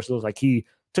of course, it was like he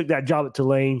took that job at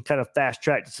Tulane, kind of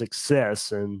fast-tracked to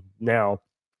success. And now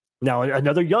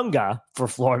another young guy for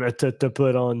Florida to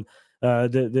put on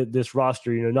this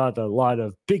roster, not a lot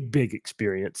of big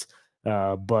experience.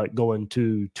 But going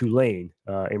to Tulane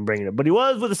and bringing it. But he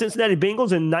was with the Cincinnati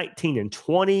Bengals in 19 and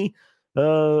 20,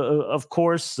 of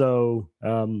course. So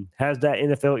has that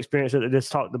NFL experience that I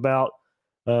just talked about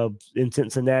in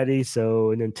Cincinnati. So,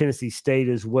 and then Tennessee State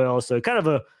as well. So kind of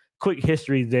a quick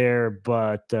history there,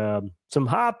 but some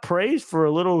high praise for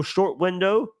a little short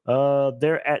window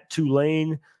there at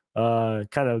Tulane,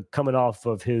 kind of coming off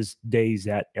of his days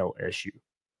at LSU.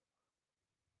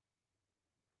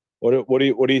 What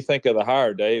do you think of the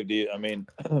hire, Dave?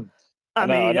 I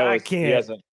mean, I he can't.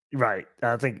 hasn't. Right.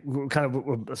 I think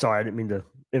sorry, I didn't mean to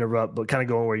interrupt, but kind of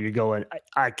going where you're going.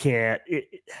 I can't.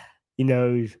 You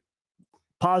know,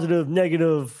 positive,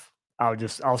 negative.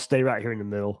 I'll stay right here in the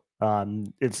middle.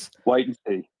 It's Wait and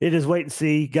see. It is wait and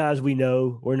see, guys. We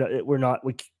know we're not.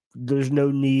 There's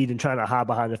no need in trying to hide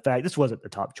behind the fact this wasn't the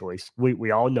top choice.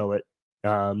 We all know it.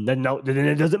 Then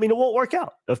it doesn't mean it won't work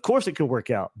out. Of course, it can work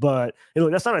out, but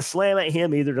that's not a slam at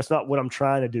him either. That's not what I'm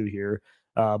trying to do here.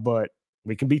 But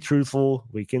we can be truthful.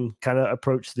 We can kind of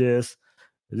approach this.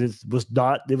 This was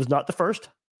not. It was not the first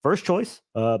choice.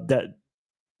 That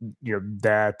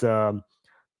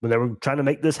when they were trying to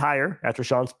make this hire after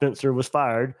Sean Spencer was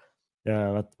fired.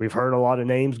 We've heard a lot of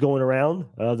names going around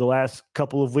the last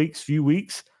couple of few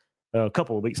weeks, a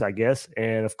couple of weeks, I guess.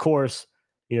 And of course,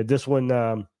 this one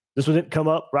didn't come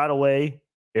up right away.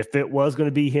 If it was going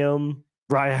to be him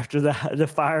right after the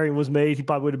firing was made, he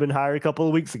probably would have been hired a couple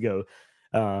of weeks ago.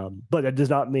 But that does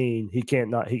not mean he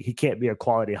can't be a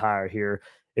quality hire here.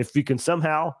 If you can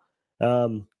somehow,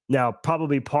 now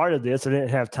probably part of this, I didn't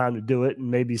have time to do it, and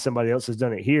maybe somebody else has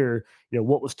done it here.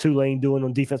 What was Tulane doing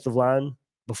on defensive line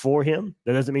before him?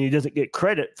 That doesn't mean he doesn't get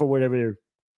credit for whatever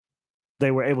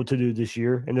they were able to do this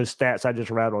year. And those stats I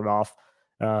just rattled off.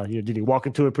 Did he walk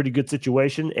into a pretty good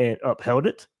situation and upheld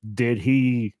it? Did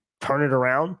he turn it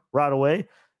around right away?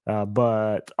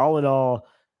 But all in all,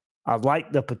 I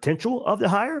like the potential of the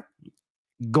hire.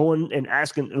 Going and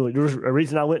asking, there was a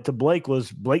reason I went to Blake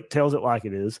was Blake tells it like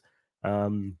it is.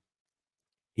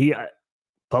 He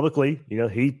publicly,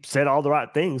 he said all the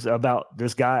right things about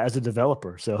this guy as a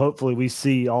developer. So hopefully we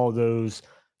see all those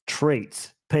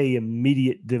traits pay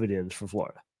immediate dividends for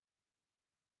Florida.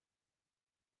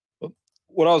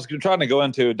 What I was trying to go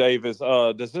into, Dave, is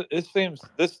it seems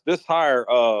this hire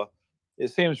it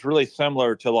seems really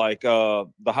similar to like the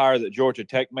hire that Georgia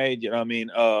Tech made.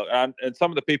 And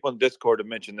some of the people in Discord have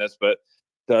mentioned this, but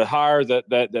the hire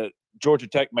that Georgia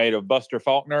Tech made of Buster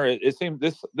Faulkner, it seems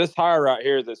this hire right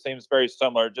here that seems very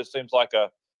similar. It just seems like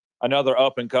another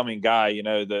up and coming guy,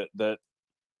 that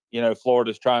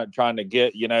Florida's trying to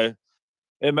get.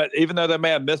 Even though they may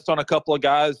have missed on a couple of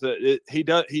guys, he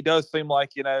does seem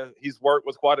like he's worked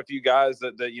with quite a few guys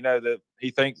that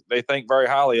they think very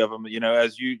highly of him.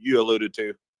 As you alluded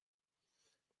to.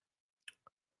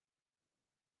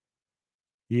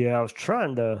 Yeah, I was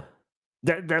trying to.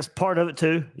 That's part of it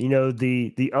too.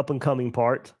 The up and coming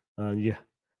part. You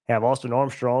have Austin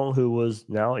Armstrong, who was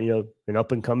now an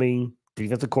up and coming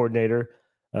defensive coordinator.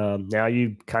 Now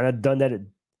you've kind of done that.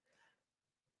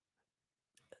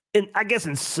 And I guess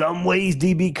in some ways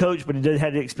DB coach, but he did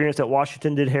have the experience at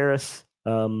Washington. Did Harris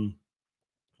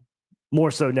more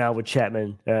so now with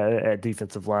Chatman at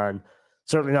defensive line.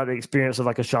 Certainly not the experience of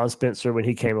like a Sean Spencer when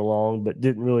he came along, but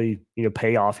didn't really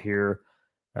pay off here.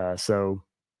 So.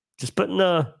 Just putting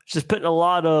a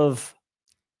lot of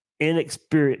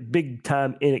big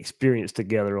time inexperience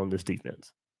together on this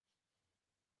defense.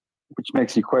 Which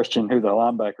makes you question who the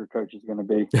linebacker coach is going to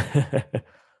be.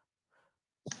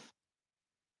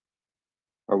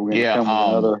 Are we going to come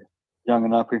with another young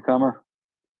and up and comer?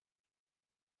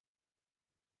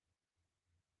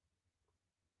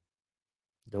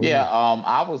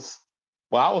 I was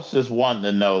just wanting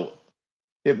to know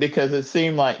because it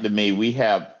seemed like to me we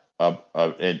have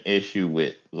an issue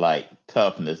with like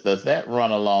toughness. Does that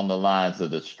run along the lines of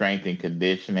the strength and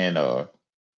conditioning, or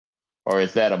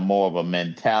is that more of a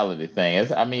mentality thing?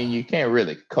 You can't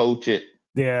really coach it.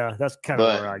 Yeah, that's kind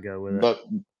of where I go with it.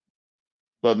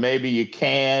 But maybe you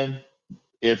can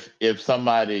if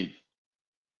somebody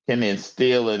can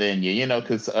instill it in you,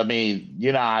 because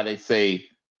how they say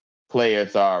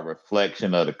players are a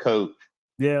reflection of the coach.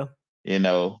 Yeah.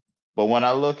 But when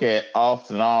I look at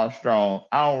Austin Armstrong,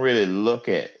 I don't really look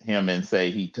at him and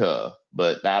say he tough.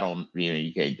 But I don't,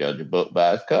 you can't judge a book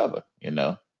by its cover,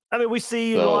 we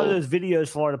see a lot of those videos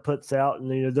Florida puts out,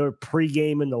 and they're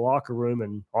pregame in the locker room,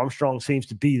 and Armstrong seems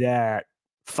to be that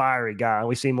fiery guy. And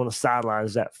we see him on the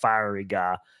sidelines, that fiery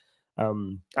guy.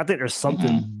 I think there's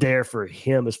something there for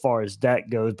him as far as that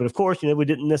goes. But of course, we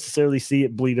didn't necessarily see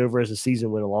it bleed over as the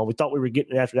season went along. We thought we were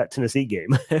getting after that Tennessee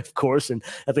game, of course. And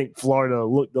I think Florida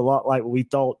looked a lot like what we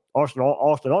thought Austin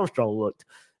Armstrong looked.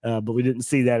 But we didn't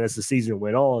see that as the season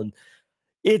went on.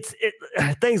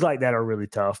 Things like that are really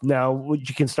tough. Now,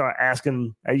 you can start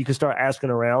asking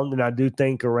around. And I do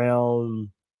think around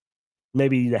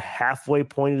maybe the halfway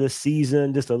point of the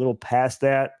season, just a little past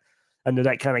that, I know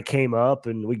that kind of came up,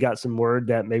 and we got some word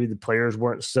that maybe the players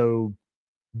weren't so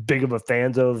big of a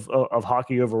fans of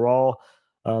hockey overall.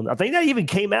 I think that even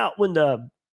came out when the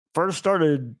first bit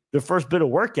of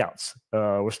workouts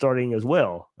were starting as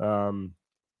well.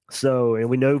 So, and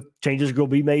we know changes are going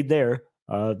to be made there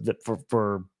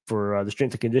for the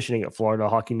strength and conditioning at Florida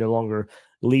Hockey no longer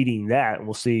leading that. And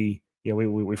we'll see.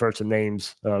 We've heard some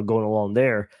names going along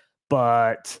there,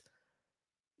 but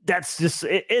that's just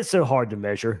it's so hard to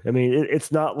measure. I mean,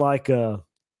 it's not like a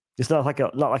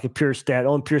pure stat.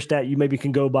 On pure stat, you maybe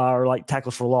can go by or like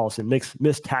tackles for loss and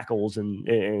missed tackles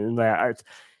and that.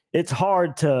 It's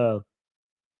hard to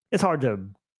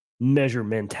measure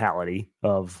mentality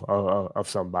of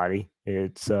somebody.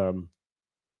 It's I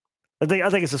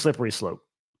think it's a slippery slope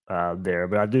there,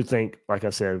 but I do think, like I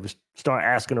said, we start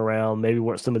asking around maybe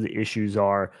what some of the issues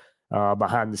are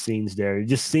behind the scenes there. It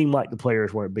just seemed like the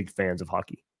players weren't big fans of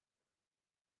hockey.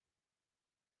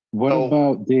 What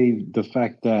about, Dave, the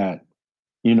fact that,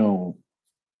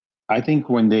 I think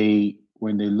when they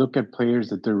look at players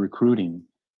that they're recruiting,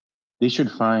 they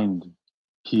should find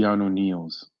Keanu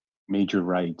Neals, Major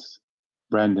Wrights,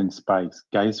 Brandon Spikes,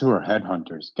 guys who are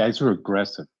headhunters, guys who are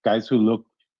aggressive, guys who look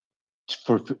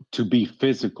to be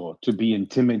physical, to be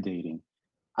intimidating.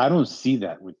 I don't see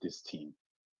that with this team.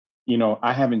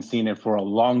 I haven't seen it for a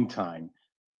long time.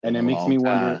 And it makes me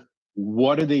wonder,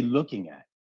 what are they looking at?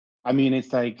 I mean,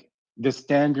 it's like the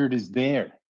standard is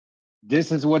there.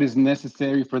 This is what is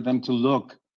necessary for them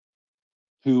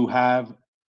to have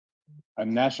a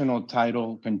national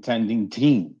title contending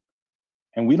team.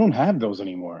 And we don't have those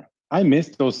anymore. I miss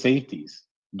those safeties,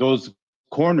 those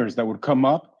corners that would come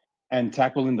up and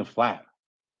tackle in the flat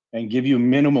and give you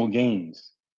minimal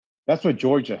gains. That's what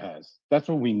Georgia has. That's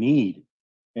what we need.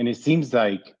 And it seems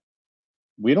like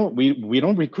we don't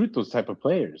recruit those type of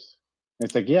players.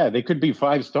 It's like, yeah, they could be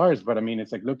 5 stars, but I mean,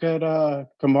 it's like, look at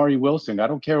Kamari Wilson. I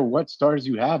don't care what stars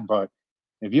you have, but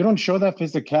if you don't show that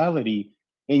physicality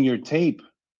in your tape,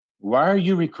 why are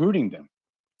you recruiting them?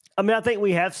 I mean, I think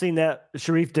we have seen that.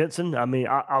 Sharif Denson, I mean,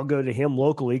 I'll go to him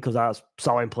locally because I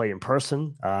saw him play in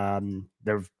person.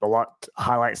 There's a lot of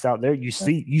highlights out there. You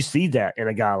see that in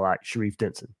a guy like Sharif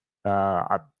Denson.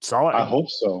 I saw it. I hope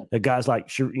so. The guys like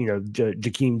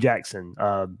Jakeem Jackson,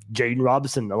 Jaden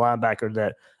Robinson, the linebacker.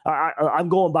 That I'm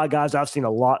going by guys I've seen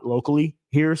a lot locally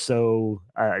here. So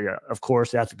of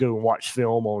course, I have to go and watch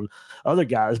film on other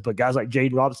guys. But guys like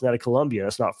Jaden Robinson out of Columbia,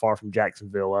 that's not far from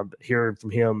Jacksonville. I'm hearing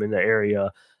from him in the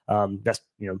area. That's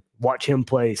watch him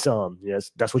play some.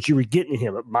 Yes, that's what you were getting in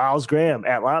him. Miles Graham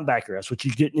at linebacker, that's what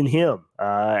you're getting in him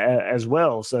as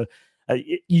well. So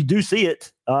you do see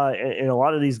it in a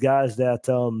lot of these guys that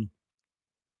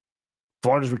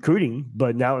Florida's recruiting,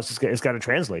 but now it's got to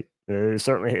translate.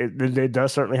 It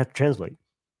does certainly have to translate.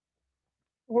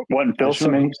 Wasn't Phil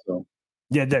Simi?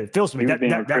 Yeah, Phil Simi.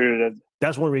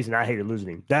 That's one reason I hated losing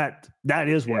him. That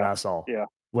is what I saw. Yeah.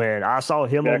 When I saw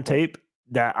him on tape,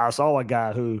 that I saw a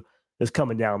guy who is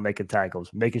coming down making tackles,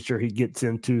 making sure he gets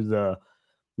into the,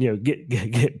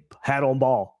 get hat on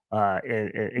ball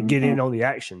and get in on the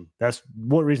action. That's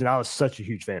one reason I was such a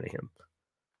huge fan of him.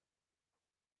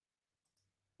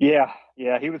 Yeah,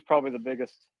 he was probably the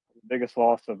biggest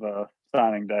loss of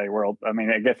signing day. I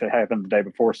mean, I guess it happened the day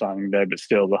before signing day, but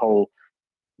still,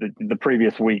 the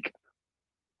previous week,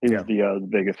 he was the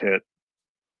biggest hit.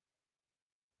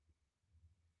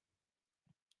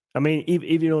 I mean,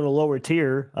 even on a lower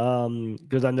tier,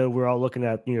 because I know we're all looking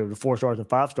at the 4 stars and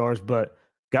 5 stars, but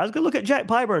guys, go look at Jack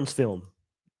Pyburn's film.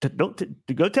 Go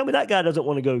tell me that guy doesn't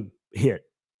want to go hit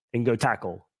and go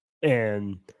tackle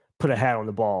and put a hat on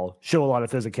the ball, show a lot of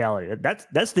physicality.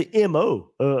 That's the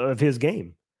MO of his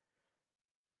game.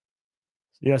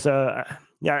 So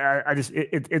I just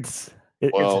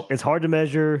it's hard to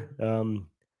measure.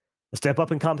 A step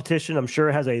up in competition, I'm sure,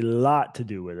 has a lot to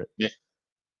do with it. Yeah.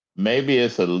 Maybe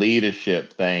it's a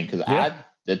leadership thing because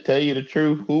to tell you the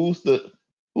truth,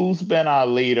 who's been our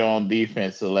leader on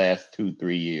defense the last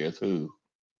 2-3 years? Who?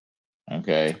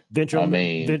 Okay,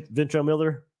 Ventrell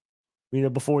Miller.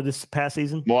 Before this past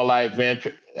season, more like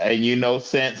Ventrell, and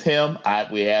since him,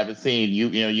 we haven't seen you.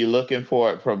 You're looking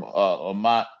for it from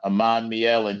Amon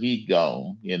Miel, and he's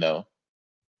gone.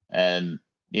 And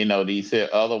these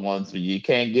other ones, you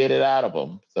can't get it out of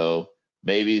them. So.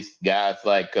 Maybe guys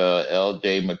like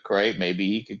L.J. McCray, maybe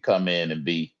he could come in and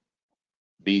be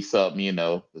something,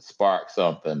 to spark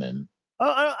something. And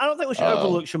I don't think we should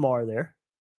overlook Shamar there.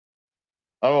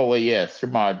 Oh well, yes,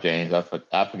 Shamar James. I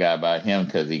forgot about him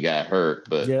because he got hurt.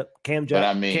 But Cam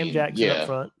Jackson up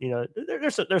front.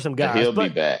 There's some guys. He'll be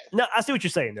back. No, I see what you're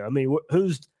saying though. I mean,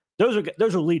 those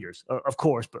are leaders, of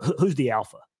course, but who's the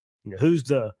alpha? Who's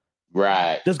the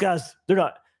right? Those guys, they're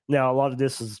not. Now a lot of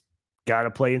this is got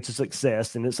to play into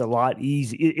success, and it's a lot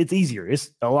easy. It's easier. It's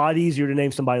a lot easier to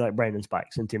name somebody like Brandon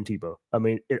Spikes and Tim Tebow. I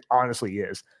mean, it honestly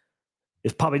is.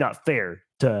 It's probably not fair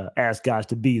to ask guys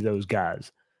to be those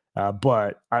guys.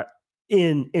 But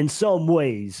in some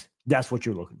ways, that's what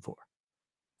you're looking for.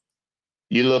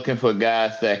 You're looking for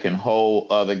guys that can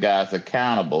hold other guys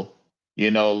accountable.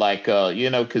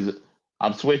 Because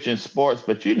I'm switching sports,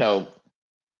 but people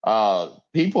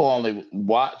only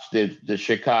watch the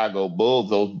Chicago Bulls,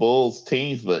 those Bulls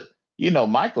teams, but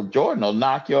Michael Jordan will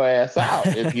knock your ass out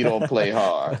if you don't play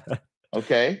hard.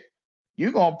 Okay,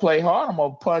 you're gonna play hard, I'm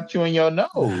gonna punch you in your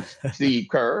nose, Steve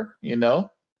Kerr.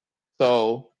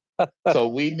 So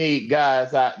we need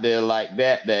guys out there like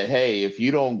that. That hey, if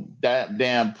you don't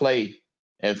damn play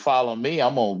and follow me,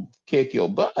 I'm gonna kick your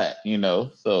butt.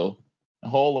 So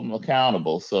hold them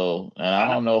accountable. So, and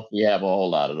I don't know if we have a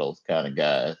whole lot of those kind of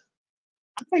guys.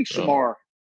 I think Shamar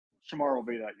will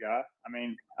be that guy. I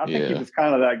mean, I think he was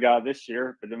kind of that guy this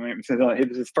year, but I mean, it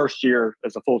was his first year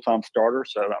as a full-time starter.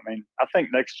 So, I mean, I think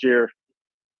next year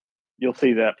you'll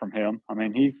see that from him. I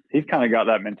mean, he's kind of got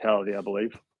that mentality, I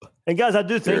believe. And guys, I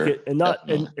do think it, and not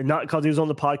because he was on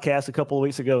the podcast a couple of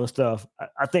weeks ago and stuff.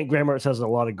 I think Graham Mertz has a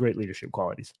lot of great leadership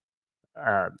qualities.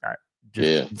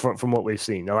 From what we've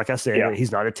seen. Now, like I said,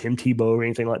 he's not a Tim Tebow or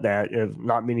anything like that.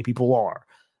 Not many people are.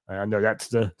 I know that's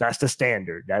the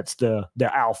standard. That's the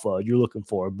alpha you're looking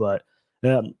for. But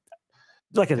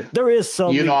like I said, there is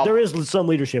some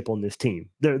leadership on this team.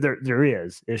 There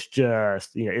is. It's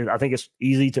just I think it's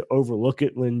easy to overlook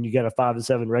it when you got a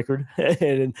 5-7 record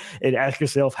and ask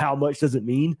yourself how much does it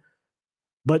mean.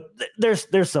 But there's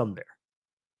some there.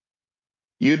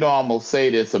 I'm gonna say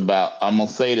this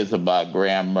about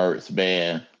Graham Mertz,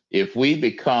 man. If we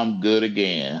become good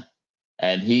again,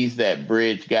 and he's that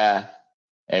bridge guy,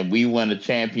 and we win a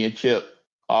championship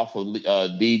off of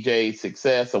DJ's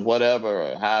success or whatever,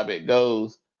 or however it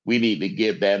goes, we need to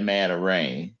give that man a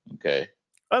ring. Okay.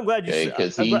 I'm glad you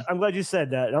said. I'm glad you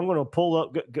said that. And I'm going to pull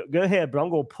up. Go ahead, but I'm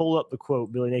going to pull up the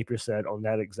quote Billy Napier said on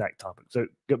that exact topic. So,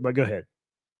 go ahead.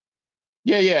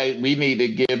 Yeah, we need to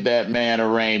give that man a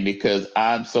ring because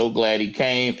I'm so glad he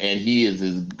came, and he is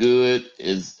as good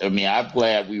as. I mean, I'm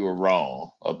glad we were wrong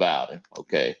about him.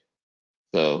 Okay,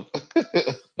 so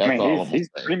that's he's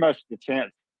pretty much the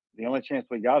only chance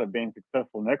we got of being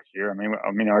successful next year.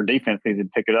 I mean, our defense needs to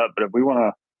pick it up, but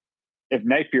if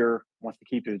Napier wants to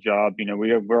keep his job,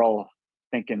 we're all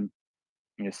thinking,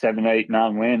 7, 8,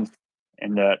 9 wins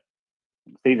in that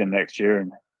season next year,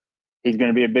 and he's going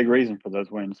to be a big reason for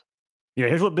those wins. Yeah,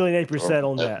 here's what Billy Napier said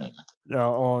on that,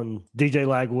 on DJ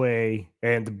Lagway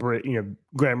and the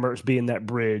Graham Mertz being that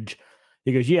bridge.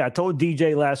 He goes, I told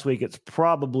DJ last week it's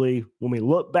probably, when we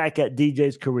look back at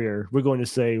DJ's career, we're going to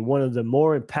say one of the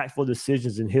more impactful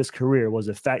decisions in his career was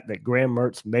the fact that Graham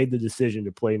Mertz made the decision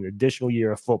to play an additional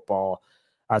year of football.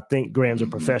 I think Graham's a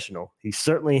professional. He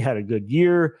certainly had a good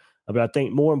year, but I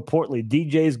think more importantly,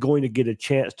 DJ is going to get a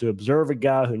chance to observe a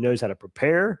guy who knows how to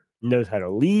prepare, knows how to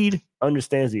lead,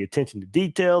 understands the attention to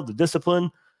detail, the discipline.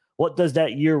 What does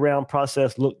that year-round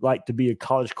process look like to be a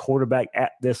college quarterback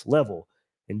at this level?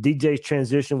 And DJ's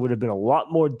transition would have been a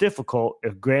lot more difficult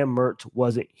if Graham Mertz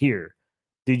wasn't here.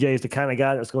 DJ is the kind of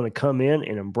guy that's going to come in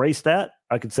and embrace that.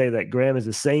 I could say that Graham is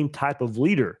the same type of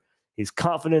leader. He's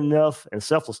confident enough and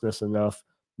selflessness enough.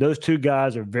 Those two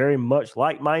guys are very much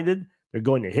like-minded. They're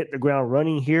going to hit the ground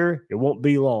running here. It won't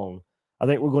be long. I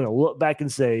think we're going to look back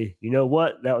and say, you know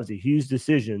what? That was a huge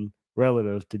decision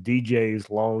relative to DJ's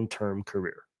long-term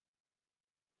career.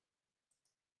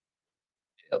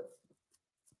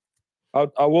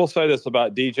 I will say this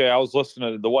about DJ. I was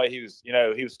listening to the way he was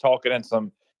talking in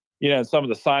some of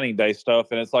the signing day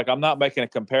stuff. And it's like, I'm not making a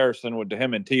comparison to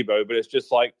him and Tebow, but it's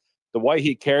just like the way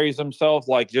he carries himself,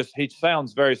 he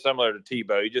sounds very similar to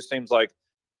Tebow. He just seems like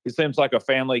a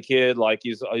family kid. Like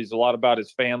he's a lot about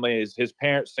his family. His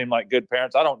parents seem like good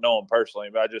parents. I don't know him personally,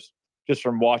 but I just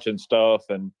from watching stuff,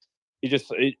 and he just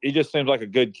seems like a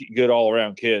good all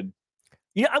around kid.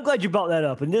 Yeah, I'm glad you brought that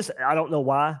up. And this, I don't know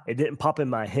why it didn't pop in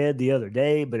my head the other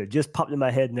day, but it just popped in my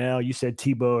head now. You said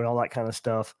Tebow and all that kind of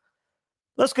stuff.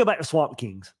 Let's go back to Swamp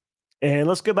Kings, and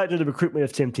let's go back to the recruitment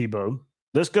of Tim Tebow.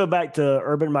 Let's go back to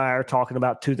Urban Meyer talking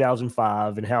about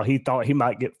 2005 and how he thought he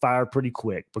might get fired pretty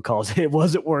quick because it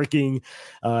wasn't working.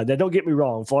 Now, don't get me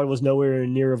wrong. Florida was nowhere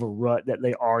near of a rut that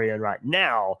they are in right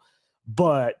now.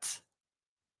 But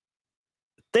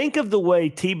think of the way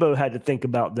Tebow had to think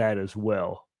about that as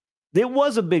well. There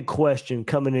was a big question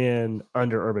coming in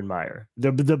under Urban Meyer.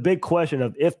 The big question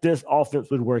of if this offense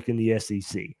would work in the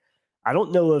SEC. I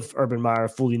don't know if Urban Meyer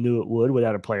fully knew it would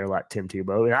without a player like Tim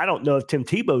Tebow. And I don't know if Tim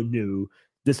Tebow knew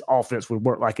this offense would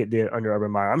work like it did under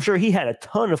Urban Meyer. I'm sure he had a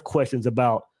ton of questions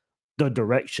about the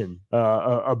direction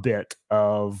a bit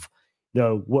of,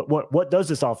 what does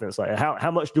this offense like?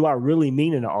 How much do I really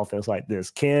mean in an offense like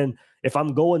this? If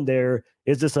I'm going there,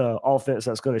 is this an offense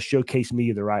that's going to showcase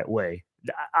me the right way?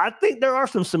 I think there are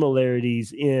some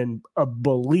similarities in a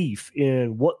belief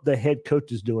in what the head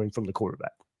coach is doing from the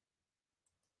quarterback.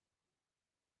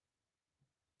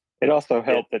 It also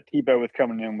helped that Tebow was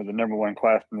coming in with the number 1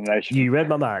 class in the nation. You read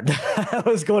my mind. I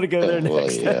was going to go there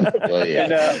next.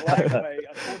 And unfortunately,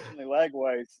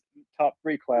 Lagway's top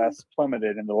 3 class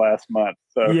plummeted in the last month.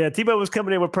 So yeah, Tebow was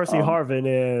coming in with Percy Harvin,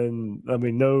 and I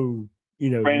mean,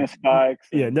 Brandon Spikes.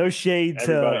 No shade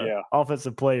to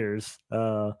offensive players.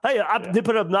 Hey, I did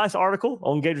put up a nice article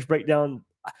on Gators Breakdown.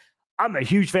 I'm a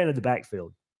huge fan of the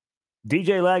backfield.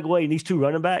 DJ Lagway and these 2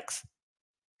 running backs.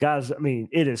 Guys, I mean,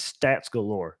 it is stats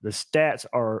galore. The stats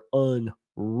are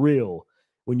unreal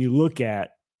when you look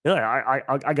at.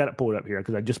 I got it pulled up here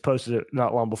because I just posted it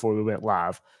not long before we went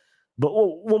live. But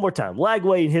one more time,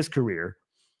 Lagway in his career,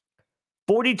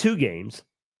 42 games,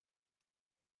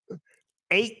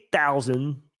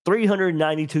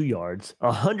 8,392 yards,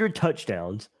 100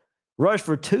 touchdowns, rushed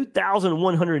for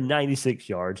 2,196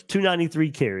 yards,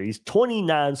 293 carries,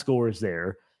 29 scores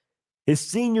there. His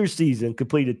senior season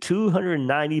completed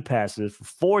 290 passes for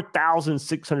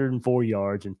 4,604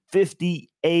 yards and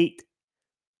 58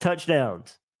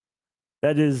 touchdowns.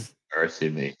 That is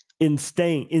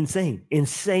insane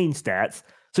stats.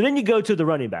 So then you go to the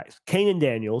running backs. Kanan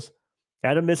Daniels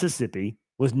out of Mississippi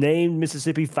was named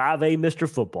Mississippi 5A Mr.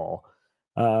 Football.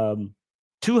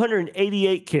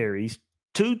 288 carries,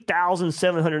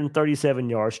 2,737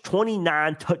 yards,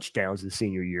 29 touchdowns his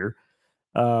senior year.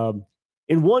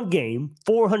 In one game,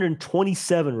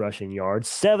 427 rushing yards,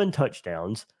 7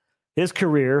 touchdowns. His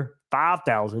career,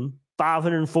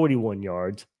 5,541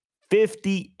 yards,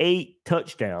 58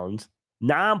 touchdowns,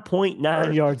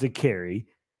 9.9 yards a carry.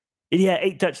 And he had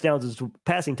 8 touchdowns,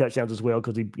 passing touchdowns as well,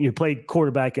 because he played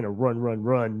quarterback in a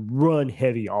run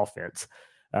heavy offense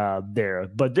there.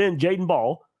 But then Jaden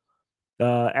Ball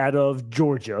out of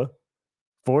Georgia,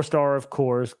 4-star, of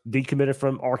course, decommitted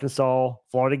from Arkansas.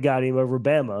 Florida got him over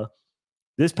Bama.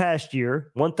 This past year,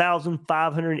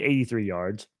 1,583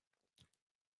 yards.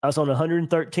 That's on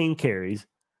 113 carries.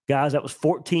 Guys, that was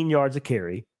 14 yards a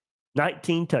carry,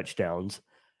 19 touchdowns.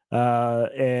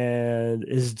 And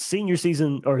his senior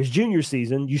season or his junior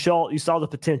season, you saw the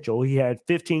potential. He had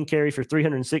 15 carries for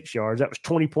 306 yards. That was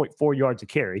 20.4 yards a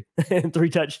carry and 3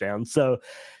 touchdowns. So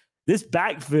this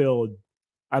backfield,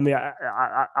 I mean,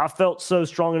 I felt so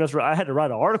strong enough. I had to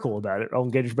write an article about it on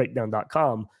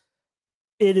GatorsBreakdown.com.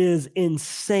 It is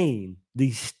insane,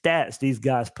 the stats these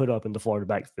guys put up in the Florida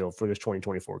backfield for this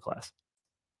 2024 class.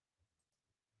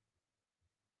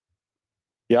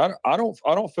 Yeah, I don't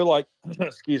feel like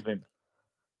excuse me.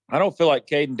 I don't feel like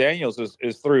Caden Daniels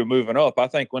is through moving up. I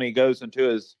think when he goes into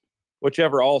his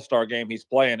whichever All-Star game he's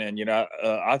playing in,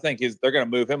 I think they're going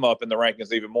to move him up in the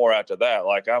rankings even more after that.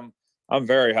 Like I'm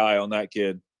very high on that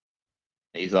kid.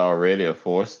 He's already a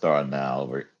 4-star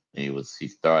now. He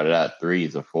started out 3.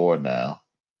 He's a 4 now.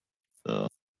 So,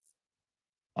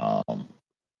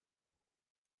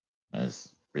 that's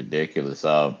ridiculous.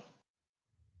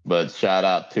 But shout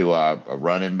out to our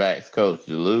running backs coach,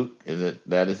 Luke. Is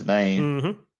that his name?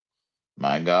 Mm-hmm.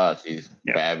 My gosh, he's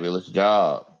fabulous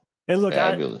job. And look,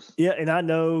 fabulous. And I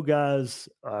know, guys,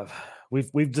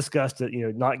 we've discussed it.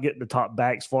 Not getting the top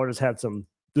backs. Florida's had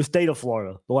the state of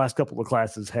Florida, the last couple of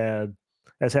classes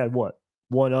has had what?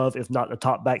 One of, if not the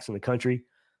top backs in the country.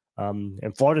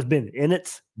 And Florida's been in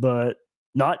it, but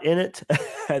not in it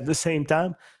at the same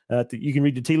time. You can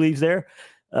read the tea leaves there.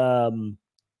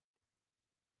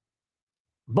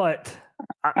 But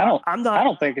I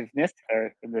don't think it's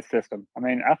necessary in this system. I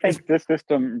mean, I think this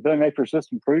system, the Napier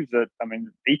system, proves that. I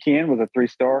mean, ETN was a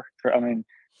 3-star. I mean,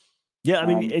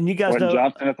 and you guys know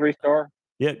Johnson a 3-star.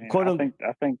 Yeah,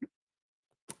 I think.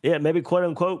 Yeah, maybe quote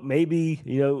unquote. Maybe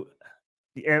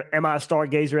am I a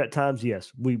stargazer at times?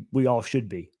 Yes, we all should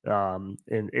be.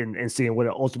 In seeing what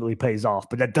it ultimately pays off,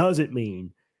 but that doesn't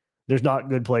mean there's not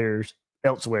good players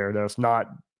elsewhere. There's not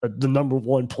the number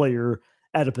one player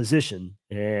at a position,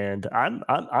 and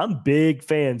I'm big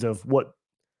fans of what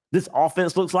this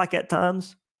offense looks like at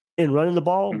times in running the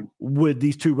ball with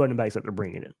these 2 running backs that they're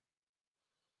bringing in.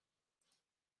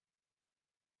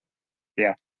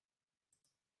 Yeah,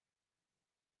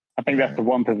 I think that's the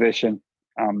one position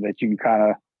that you can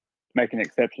kind of make an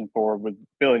exception for with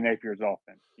Billy Napier's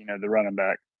offense. The running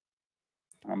back.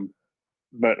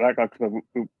 But like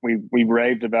we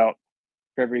raved about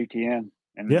Trevor Etienne.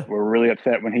 And we're really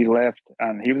upset when he left.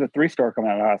 He was a 3-star coming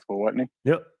out of high school, wasn't he?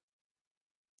 Yep.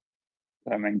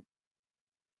 I mean,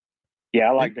 yeah,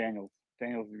 I like Daniels.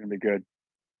 Daniels is going to be good.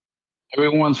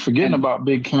 Everyone's forgetting about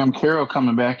big Cam Carroll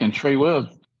coming back and Trey Webb.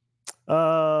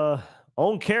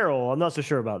 On Carroll, I'm not so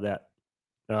sure about that.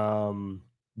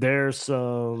 There's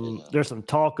some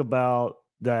talk about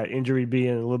that injury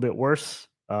being a little bit worse.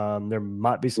 There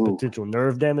might be some potential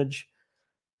nerve damage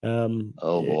and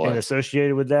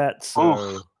associated with that.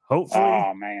 So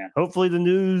hopefully the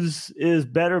news is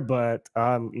better, but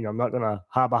I'm not going to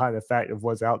hide behind the fact of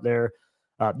what's out there.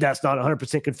 That's not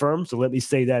 100% confirmed, so let me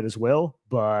say that as well.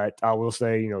 But I will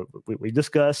say, we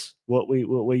discuss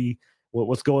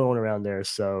what's going on around there.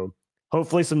 So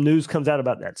hopefully some news comes out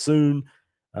about that soon,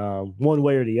 one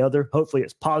way or the other. Hopefully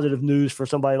it's positive news for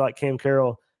somebody like Cam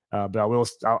Carroll. But I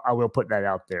will put that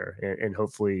out there, and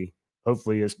hopefully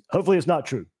it's not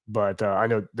true. But I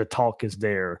know the talk is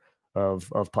there of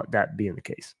that being the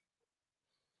case.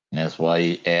 That's why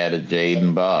he added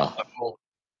Jaden Barr.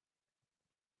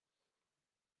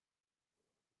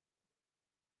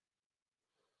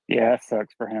 Yeah, that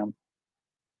sucks for him.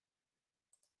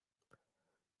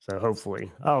 So hopefully,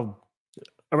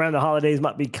 around the holidays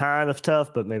might be kind of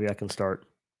tough, but maybe I can start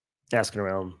asking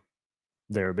around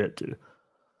there a bit too.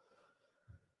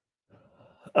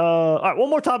 All right, one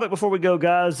more topic before we go,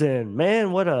 guys. And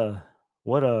man, what a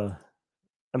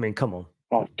I mean, come on.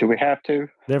 Oh, do we have to?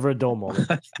 Never a dull moment.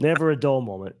 Never a dull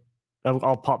moment.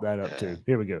 I'll pop that up too.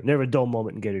 Here we go. Never a dull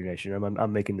moment in Gator Nation.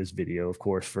 I'm making this video, of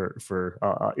course, for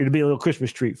it'll be a little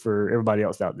Christmas treat for everybody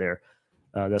else out there.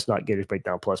 That's not Gators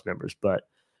Breakdown Plus members, but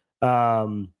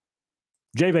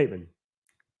Jay Bateman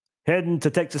heading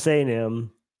to Texas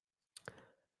A&M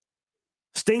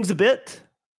stings a bit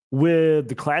with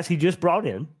the class he just brought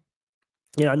in.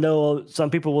 I know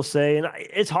some people will say, and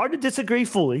it's hard to disagree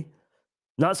fully.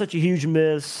 Not such a huge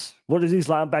miss. What have these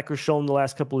linebackers shown the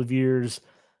last couple of years?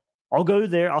 I'll go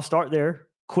there. I'll start there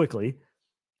quickly.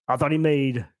 I thought he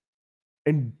made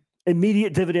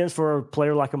immediate dividends for a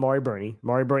player like Amari Burney.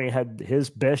 Amari Burney had his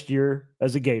best year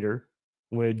as a Gator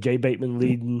with Jay Bateman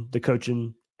leading the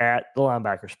coaching at the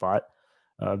linebacker spot.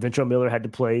 Ventrell Miller had to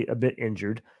play a bit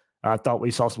injured. I thought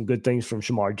we saw some good things from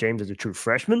Shamar James as a true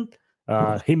freshman.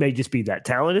 He may just be that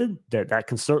talented. That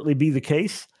can certainly be the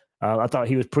case. I thought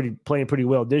he was playing pretty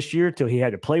well this year till he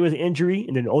had to play with injury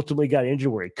and then ultimately got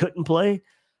injured where he couldn't play.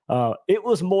 It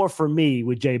was more for me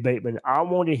with Jay Bateman. I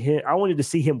wanted to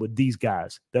see him with these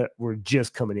guys that were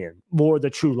just coming in, more the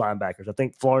true linebackers. I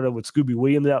think Florida with Scooby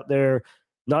Williams out there,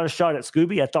 not a shot at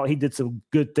Scooby. I thought he did some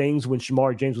good things when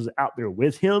Shamar James was out there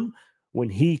with him. When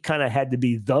he kind of had to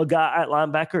be the guy at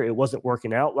linebacker, it wasn't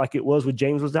working out like it was when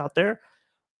James was out there.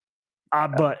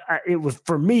 But it was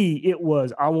for me. It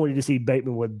was I wanted to see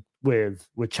Bateman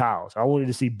with Childs. I wanted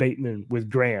to see Bateman with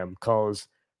Graham because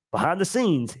behind the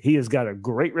scenes he has got a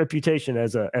great reputation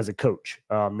as a coach.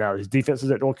 Now his defenses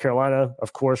at North Carolina,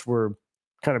 of course, were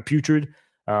kind of putrid.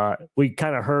 We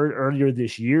kind of heard earlier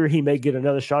this year he may get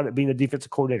another shot at being a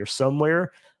defensive coordinator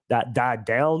somewhere. That died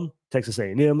down. Texas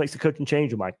A&M makes the coaching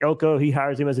change with Mike Elko. He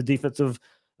hires him as a defensive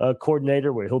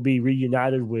coordinator where he'll be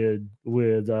reunited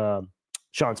with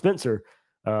Sean Spencer.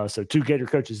 So two Gator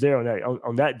coaches there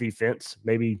on that defense.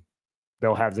 Maybe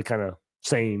they'll have the kind of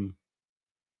same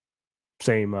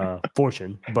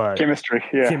fortune, but chemistry.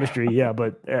 Yeah.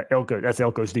 But that's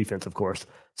Elko's defense, of course.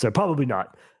 So probably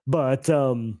not. But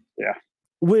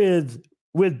with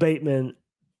Bateman,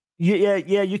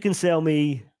 you can sell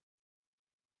me.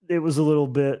 It was a little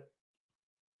bit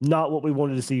not what we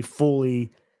wanted to see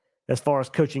fully as far as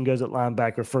coaching goes at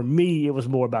linebacker. For me, it was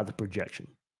more about the projection.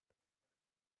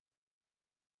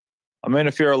 I mean,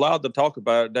 if you're allowed to talk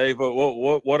about it, Dave,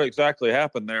 what exactly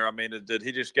happened there? I mean, did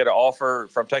he just get an offer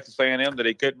from Texas A&M that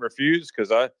he couldn't refuse?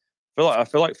 Because I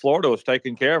feel like Florida was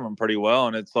taking care of him pretty well,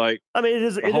 and it's like It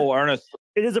is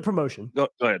a promotion. Go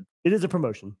ahead. It is a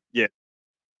promotion. Yeah.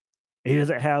 He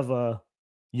doesn't have a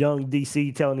young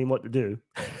DC telling him what to do.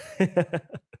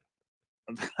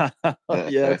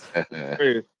 Yeah, that's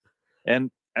true.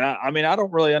 And I mean, I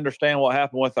don't really understand what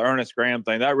happened with the Ernest Graham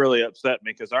thing. That really upset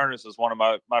me because Ernest is one of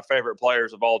my favorite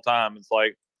players of all time. It's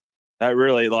like that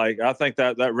really, I think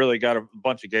that really got a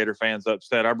bunch of Gator fans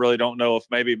upset. I really don't know if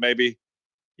maybe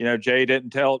Jay didn't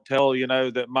tell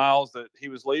that Miles that he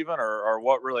was leaving or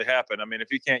what really happened. I mean,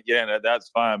 if you can't get in it, that's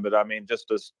fine. But I mean,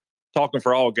 just as talking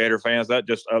for all Gator fans, that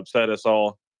just upset us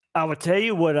all. I would tell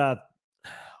you what I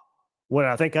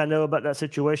think I know about that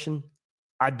situation.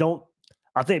 I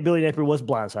think Billy Napier was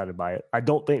blindsided by it. I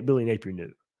don't think Billy Napier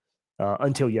knew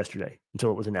until yesterday,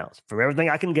 until it was announced. From everything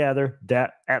I can gather,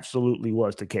 that absolutely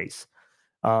was the case.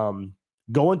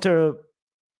 Going to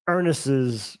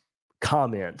Ernest's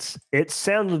comments, it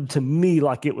sounded to me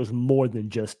like it was more than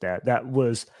just that.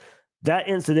 That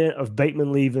incident of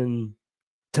Bateman leaving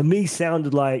to me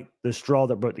sounded like the straw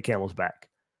that broke the camel's back.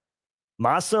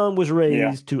 My son was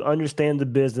raised to understand the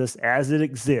business as it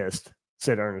exists,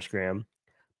 said Ernest Graham,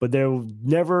 but let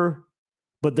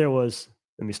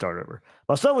me start over.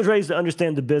 My son was raised to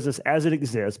understand the business as it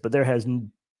exists, but there has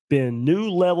been new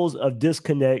levels of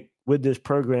disconnect with this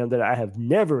program that I have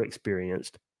never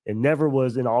experienced, and never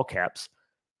was in all caps.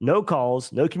 No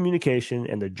calls, no communication,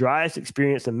 and the driest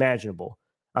experience imaginable.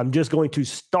 I'm just going to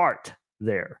start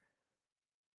there.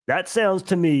 That sounds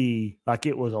to me like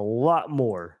it was a lot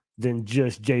more than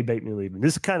just Jay Bateman leaving.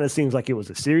 This kind of seems like it was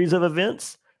a series of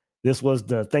events. This was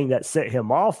the thing that set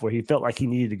him off, where he felt like he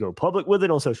needed to go public with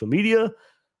it on social media.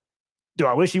 Do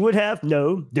I wish he would have?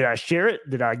 No. Did I share it?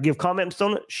 Did I give comments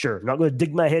on it? Sure. I'm not going to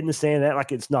dig my head in the sand, act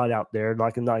like it's not out there,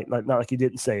 not like he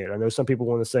didn't say it. I know some people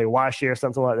want to say, why share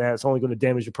something like that? It's only going to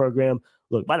damage the program.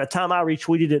 Look, by the time I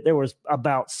retweeted it, there was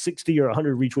about 60 or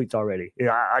 100 retweets already.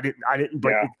 I didn't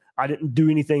break it. I didn't do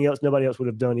anything else. Nobody else would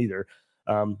have done either.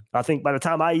 I think by the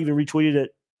time I even retweeted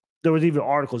it, there was even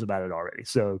articles about it already.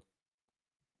 So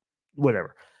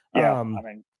whatever. Yeah.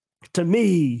 To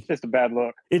me, it's just a bad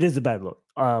look. It is a bad look.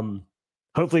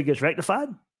 Hopefully it gets rectified.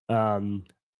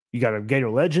 You got a Gator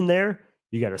legend there.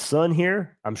 You got a son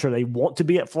here. I'm sure they want to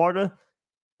be at Florida.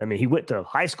 I mean, he went to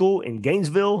high school in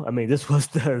Gainesville. I mean, this was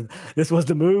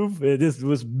the move. This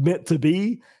was meant to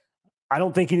be. I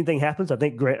don't think anything happens. I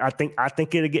think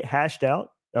it'll get hashed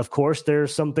out. Of course,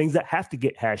 there's some things that have to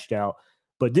get hashed out,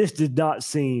 but this did not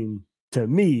seem to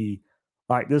me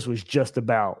like this was just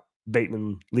about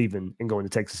Bateman leaving and going to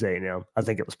Texas A&M. I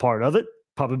think it was part of it,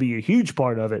 probably a huge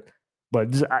part of it,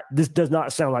 but this does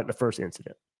not sound like the first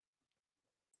incident.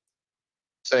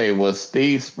 Say, was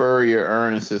Steve Spurrier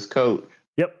Ernest's coach?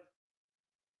 Yep.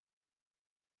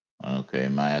 Okay,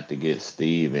 might have to get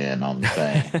Steve in on the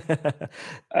thing.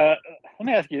 Let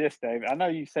me ask you this, Dave. I know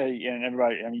you say, and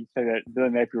everybody, you say that Billy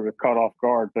Napier was caught off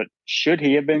guard, but should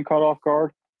he have been caught off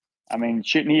guard? I mean,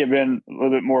 shouldn't he have been a little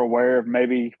bit more aware of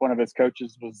maybe one of his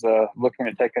coaches was looking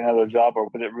at taking another job, or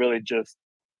was it really just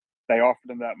they offered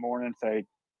him that morning, say,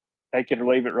 take it or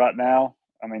leave it right now?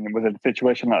 I mean, was it a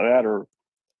situation like that, or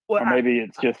maybe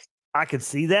it's just... I could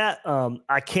see that.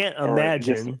 I can't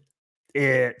imagine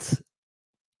it.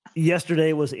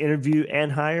 Yesterday was interview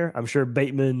and hire. I'm sure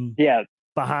Bateman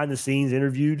behind the scenes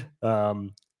interviewed. I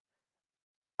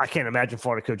can't imagine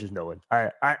Florida coaches knowing.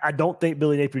 I don't think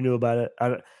Billy Napier knew about it.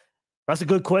 That's a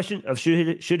good question of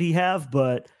should he have,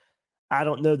 but I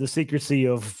don't know the secrecy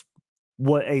of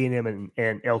what A&M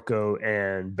and Elko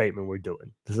and Bateman were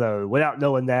doing. So without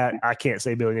knowing that, I can't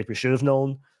say Billy Napier should have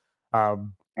known.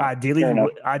 Ideally,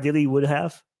 he would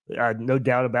have. No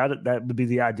doubt about it. That would be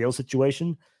the ideal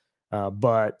situation.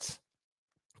 But as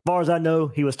far as I know,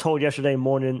 he was told yesterday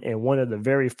morning, and one of the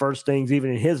very first things,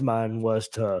 even in his mind, was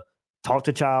to talk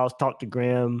to Childs, talk to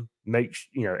Graham,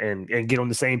 and get on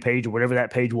the same page or whatever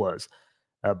that page was.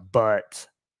 But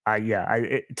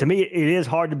to me, it is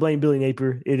hard to blame Billy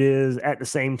Napier. It is at the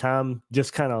same time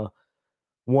just kind of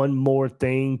one more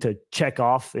thing to check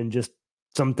off, and just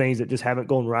some things that just haven't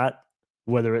gone right,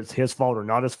 whether it's his fault or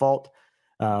not his fault.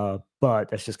 But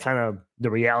that's just kind of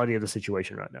the reality of the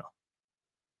situation right now.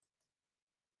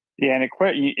 Yeah, and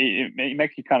it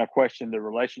makes you kind of question the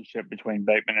relationship between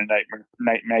Bateman and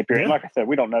Napier. Yeah. And like I said,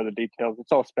 we don't know the details.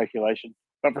 It's all speculation.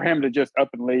 But for him to just up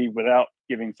and leave without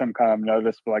giving some kind of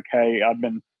notice, like, hey, I've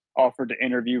been offered to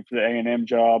interview for the A&M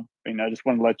job. I just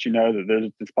want to let you know that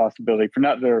there's this possibility for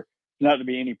not to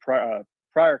be any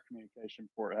prior communication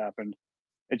before it happened.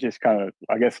 It just kind of,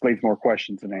 I guess, leaves more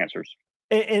questions than answers.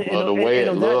 And on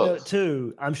that note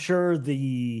too, I'm sure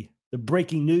the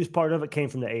breaking news part of it came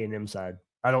from the A&M side.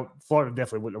 Florida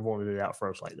definitely wouldn't have wanted it out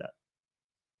first like that.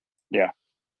 Yeah.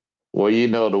 Well,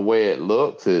 the way it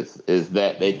looks is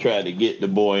that they try to get the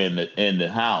boy in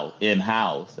house,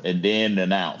 and then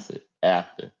announce it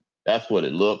after. That's what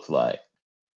it looks like.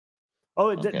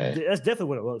 Oh, that's definitely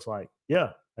what it looks like.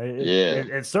 Yeah.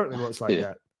 It certainly looks like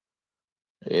that.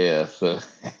 Yeah. So,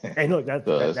 and look,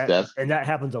 that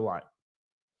happens a lot.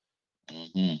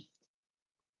 Mm-hmm.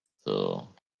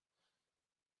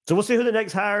 So we'll see who the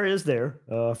next hire is there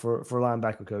for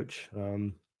linebacker coach.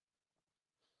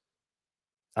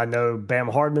 I know Bam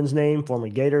Hardman's name, former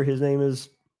Gator, his name has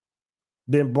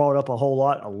been brought up a whole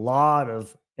lot. A lot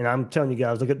of, and I'm telling you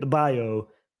guys, look at the bio,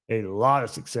 a lot of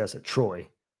success at Troy.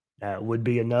 That would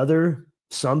be another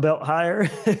Sunbelt hire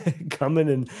coming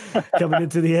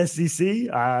into the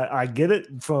SEC. I get it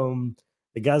from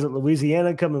the guys at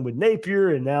Louisiana coming with Napier,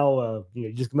 and now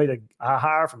just made a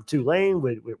hire from Tulane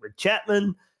with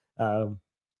Chatman.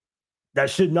 That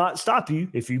should not stop you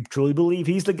if you truly believe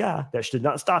he's the guy. That should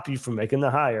not stop you from making the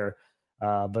hire.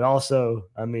 But also,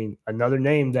 I mean, another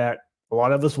name that a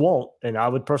lot of us want, and I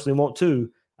would personally want too.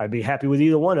 I'd be happy with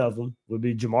either one of them. Would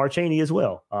be Jamar Chaney as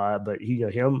well. But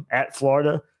him at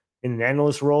Florida in an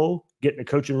analyst role, getting a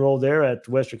coaching role there at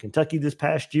Western Kentucky this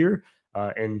past year,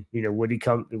 and would he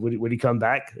come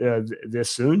back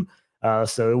this soon?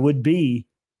 So it would be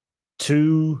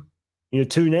two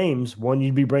names. One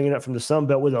you'd be bringing up from the Sun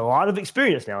Belt with a lot of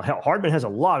experience now. Hardman has a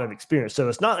lot of experience, so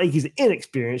it's not like he's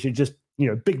inexperienced. He's just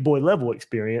big boy level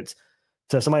experience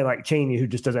to somebody like Chaney who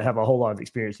just doesn't have a whole lot of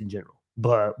experience in general.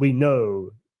 But we know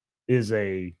is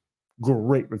a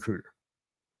great recruiter.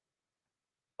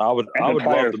 I would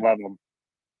love him.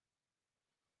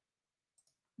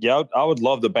 Yeah, I would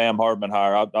love the Bam Hardman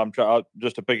hire. I'm trying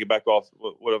just to piggyback off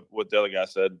what the other guy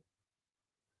said.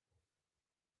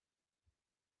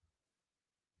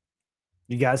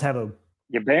 You guys have a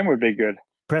Bam would be good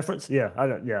preference? Yeah,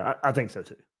 I think so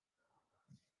too.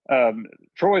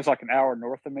 Troy's like an hour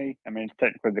north of me. I mean, it's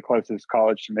technically the closest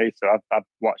college to me, so I've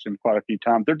watched them quite a few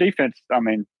times. Their defense, I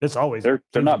mean, it's always they're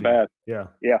not bad. Yeah,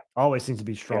 yeah, always seems to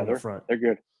be strong up front. They're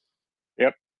good.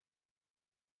 Yep.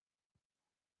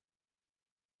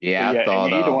 Yeah, I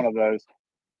thought either one of those.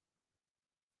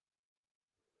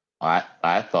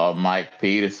 I thought Mike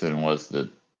Peterson was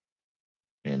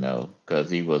because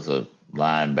he was a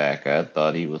linebacker. I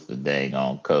thought he was the dang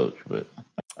on coach, but.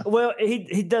 Well,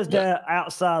 he does that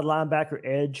outside linebacker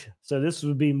edge. So this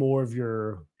would be more of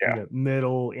your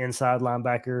middle inside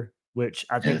linebacker, which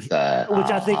I think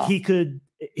he could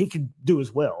do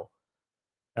as well.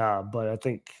 But I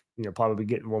think probably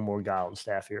getting one more guy on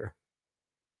staff here.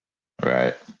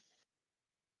 Right.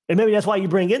 And maybe that's why you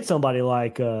bring in somebody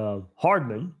like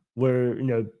Hardman,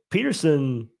 where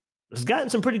Peterson has gotten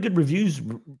some pretty good reviews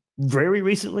very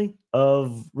recently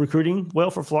of recruiting well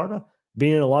for Florida,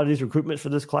 being in a lot of these recruitments for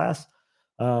this class.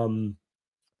 Maybe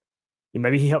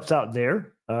he helps out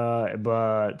there,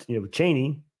 but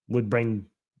Chaney would bring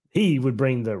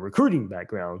the recruiting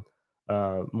background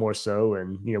more so,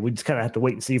 and we just kind of have to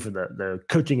wait and see for the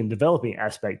coaching and developing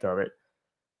aspect of it.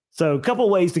 So a couple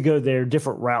of ways to go there,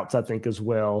 different routes, I think, as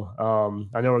well.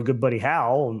 I know our good buddy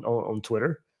Hal on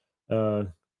Twitter,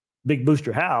 Big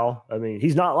Booster Hal. I mean,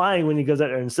 he's not lying when he goes out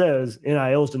there and says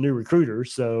NIL is the new recruiter.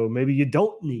 So maybe you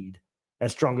don't need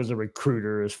as strong as a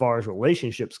recruiter as far as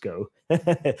relationships go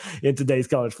in today's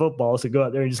college football. So go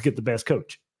out there and just get the best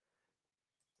coach.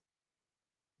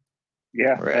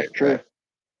 Yeah, that's true.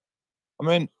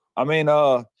 Right. I mean,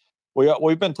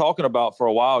 we've been talking about for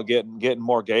a while getting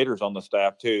more Gators on the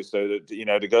staff too. So that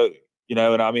to go,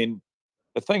 and I mean,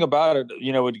 the thing about it,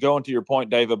 would go into your point,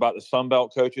 Dave, about the Sun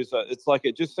Belt coaches. It's like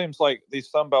it just seems like these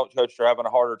Sun Belt coaches are having a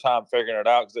harder time figuring it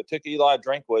out because it took Eli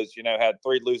Drinkwitz, had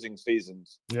 3 losing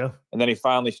seasons. Yeah, and then he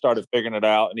finally started figuring it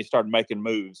out and he started making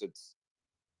moves.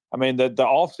 The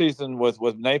off season with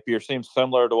Napier seems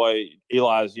similar to the way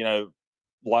Eli's,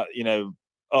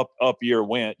 up year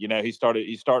went. He's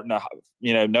starting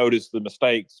to notice the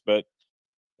mistakes, but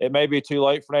it may be too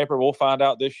late for Napier. We'll find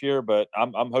out this year, but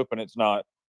I'm hoping it's not.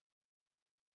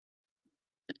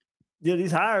 Yeah,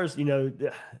 these hires,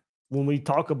 when we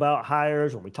talk about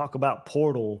hires, when we talk about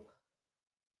portal,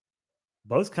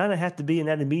 both kind of have to be in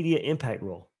that immediate impact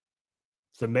role.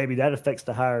 So maybe that affects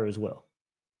the hire as well.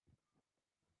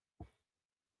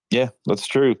 Yeah, that's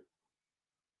true.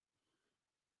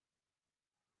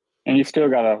 And you still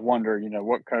got to wonder,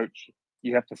 what coach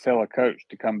you have to sell a coach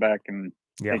to come back, and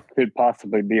it could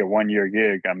possibly be a 1-year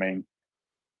gig. I mean,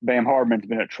 Bam Hardman's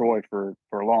been at Troy for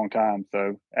a long time,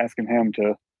 so asking him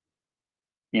to,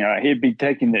 he'd be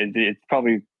taking it's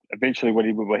probably eventually what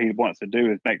he wants to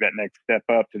do is make that next step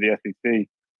up to the SEC.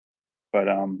 But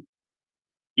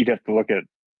you'd have to look at,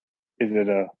 is it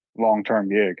a long-term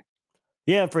gig?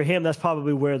 Yeah, for him, that's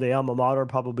probably where the alma mater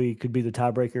probably could be the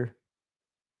tiebreaker.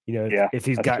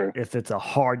 If it's a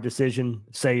hard decision,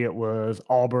 say it was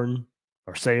Auburn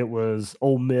or say it was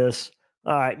Ole Miss,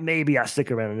 all right, maybe I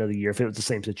stick around another year if it was the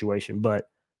same situation. But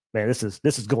man, this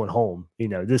is going home.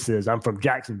 I'm from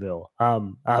Jacksonville.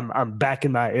 I'm back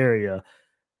in my area.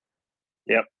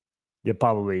 Yep. You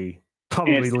probably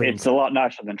it's a lot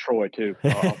nicer than Troy too.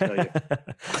 I'll tell you.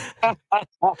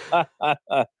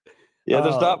 Yeah,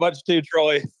 there's not much to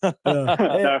Troy. No,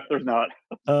 there's not.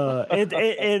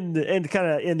 And kind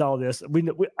of end all this, we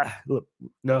look,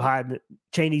 no hiding.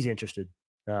 Chaney's interested,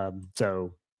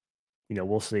 so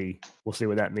we'll see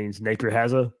what that means. Napier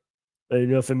has a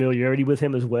familiarity with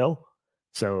him as well.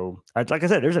 So, like I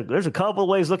said, there's a couple of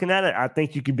ways looking at it. I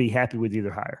think you could be happy with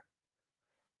either hire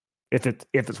if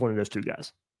it's one of those two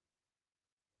guys.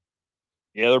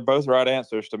 Yeah, they're both right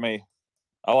answers to me.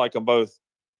 I like them both.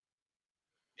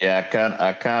 Yeah,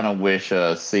 I kind of wish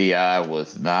CI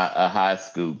was not a high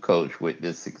school coach with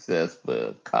this success, but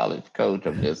a college coach.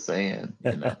 I'm just saying,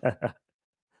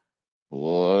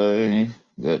 boy,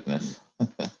 goodness.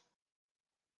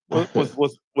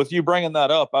 With you bringing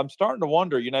that up, I'm starting to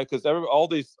wonder, because all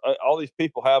these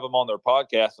people have him on their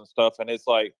podcasts and stuff, and it's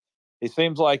like he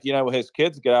seems like when his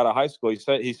kids get out of high school, he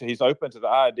said he's open to the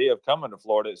idea of coming to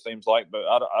Florida. It seems like, but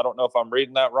I don't know if I'm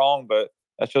reading that wrong, but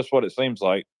that's just what it seems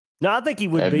like. No, I think he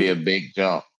would That'd be a big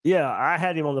jump. Yeah, I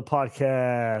had him on the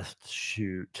podcast.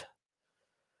 Shoot,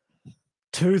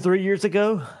 2-3 years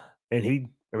ago, and he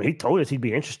told us he'd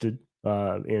be interested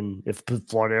in if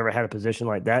Florida ever had a position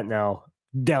like that. Now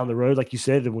down the road, like you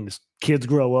said, when his kids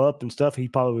grow up and stuff, he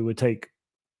probably would take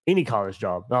any college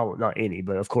job. No, not any,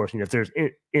 but of course, if there's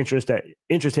interest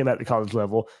him at the college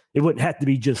level, it wouldn't have to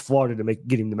be just Florida to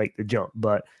get him to make the jump.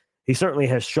 But he certainly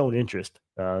has shown interest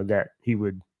that he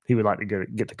would like to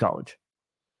get to college.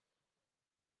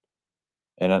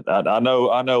 And I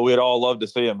know we'd all love to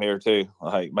see him here too.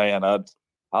 Like, man,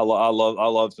 I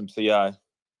love some CI.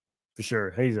 For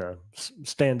sure. He's a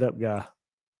stand-up guy.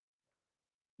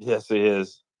 Yes, he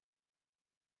is.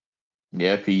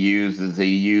 Yep,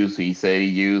 he said he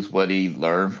used what he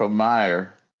learned from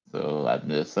Meyer. So I'm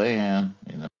just saying,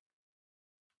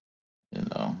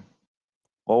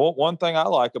 Well, one thing I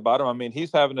like about him, I mean,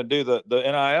 he's having to do the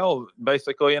NIL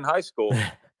basically in high school.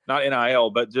 Not NIL,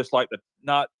 but just like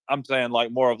I'm saying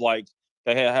like more of like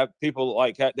they have people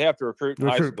like they have to recruit in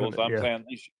high school. So I'm saying,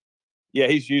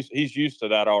 he's used to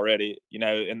that already,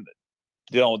 and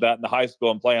dealing with that in the high school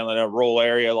and playing in a rural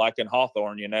area like in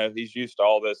Hawthorne, he's used to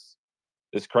all this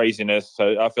craziness.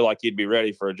 So I feel like he'd be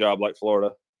ready for a job like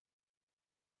Florida.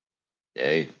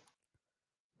 Hey.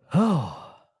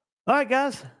 Oh, all right,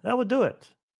 guys, that would do it.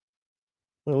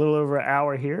 A little over an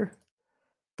hour here.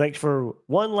 Thanks for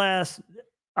one last.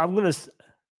 I'm gonna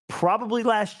probably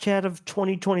last chat of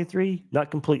 2023.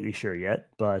 Not completely sure yet,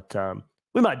 but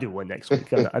we might do one next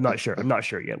week. I'm not sure. I'm not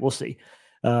sure yet. We'll see.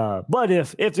 But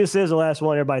if this is the last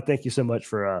one, everybody, thank you so much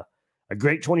for a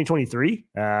great 2023.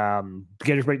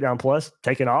 Gators Breakdown Plus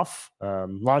taking off,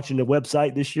 launching the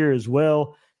website this year as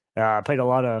well. Paid a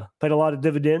lot of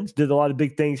dividends. Did a lot of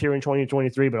big things here in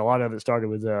 2023, but a lot of it started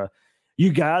with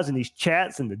you guys and these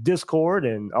chats and the Discord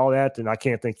and all that. And I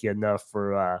can't thank you enough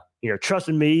for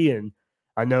trusting me. And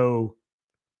I know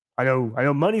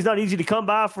money's not easy to come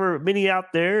by for many out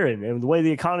there, and the way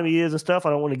the economy is and stuff. I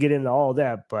don't want to get into all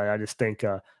that, but I just thank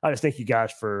you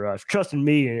guys for trusting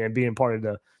me and being part of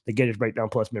the Gators Breakdown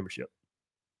Plus membership.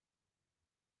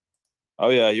 Oh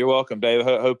yeah, you're welcome, Dave.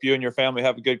 Hope you and your family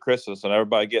have a good Christmas and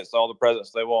everybody gets all the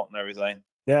presents they want and everything.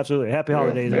 Yeah, absolutely. Happy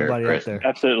holidays, everybody out there.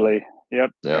 Absolutely.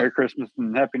 Yep. Merry Christmas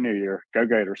and Happy New Year. Go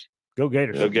Gators. Go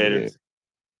Gators. Go Gators.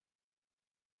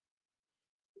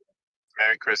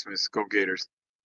 Merry Christmas. Go Gators.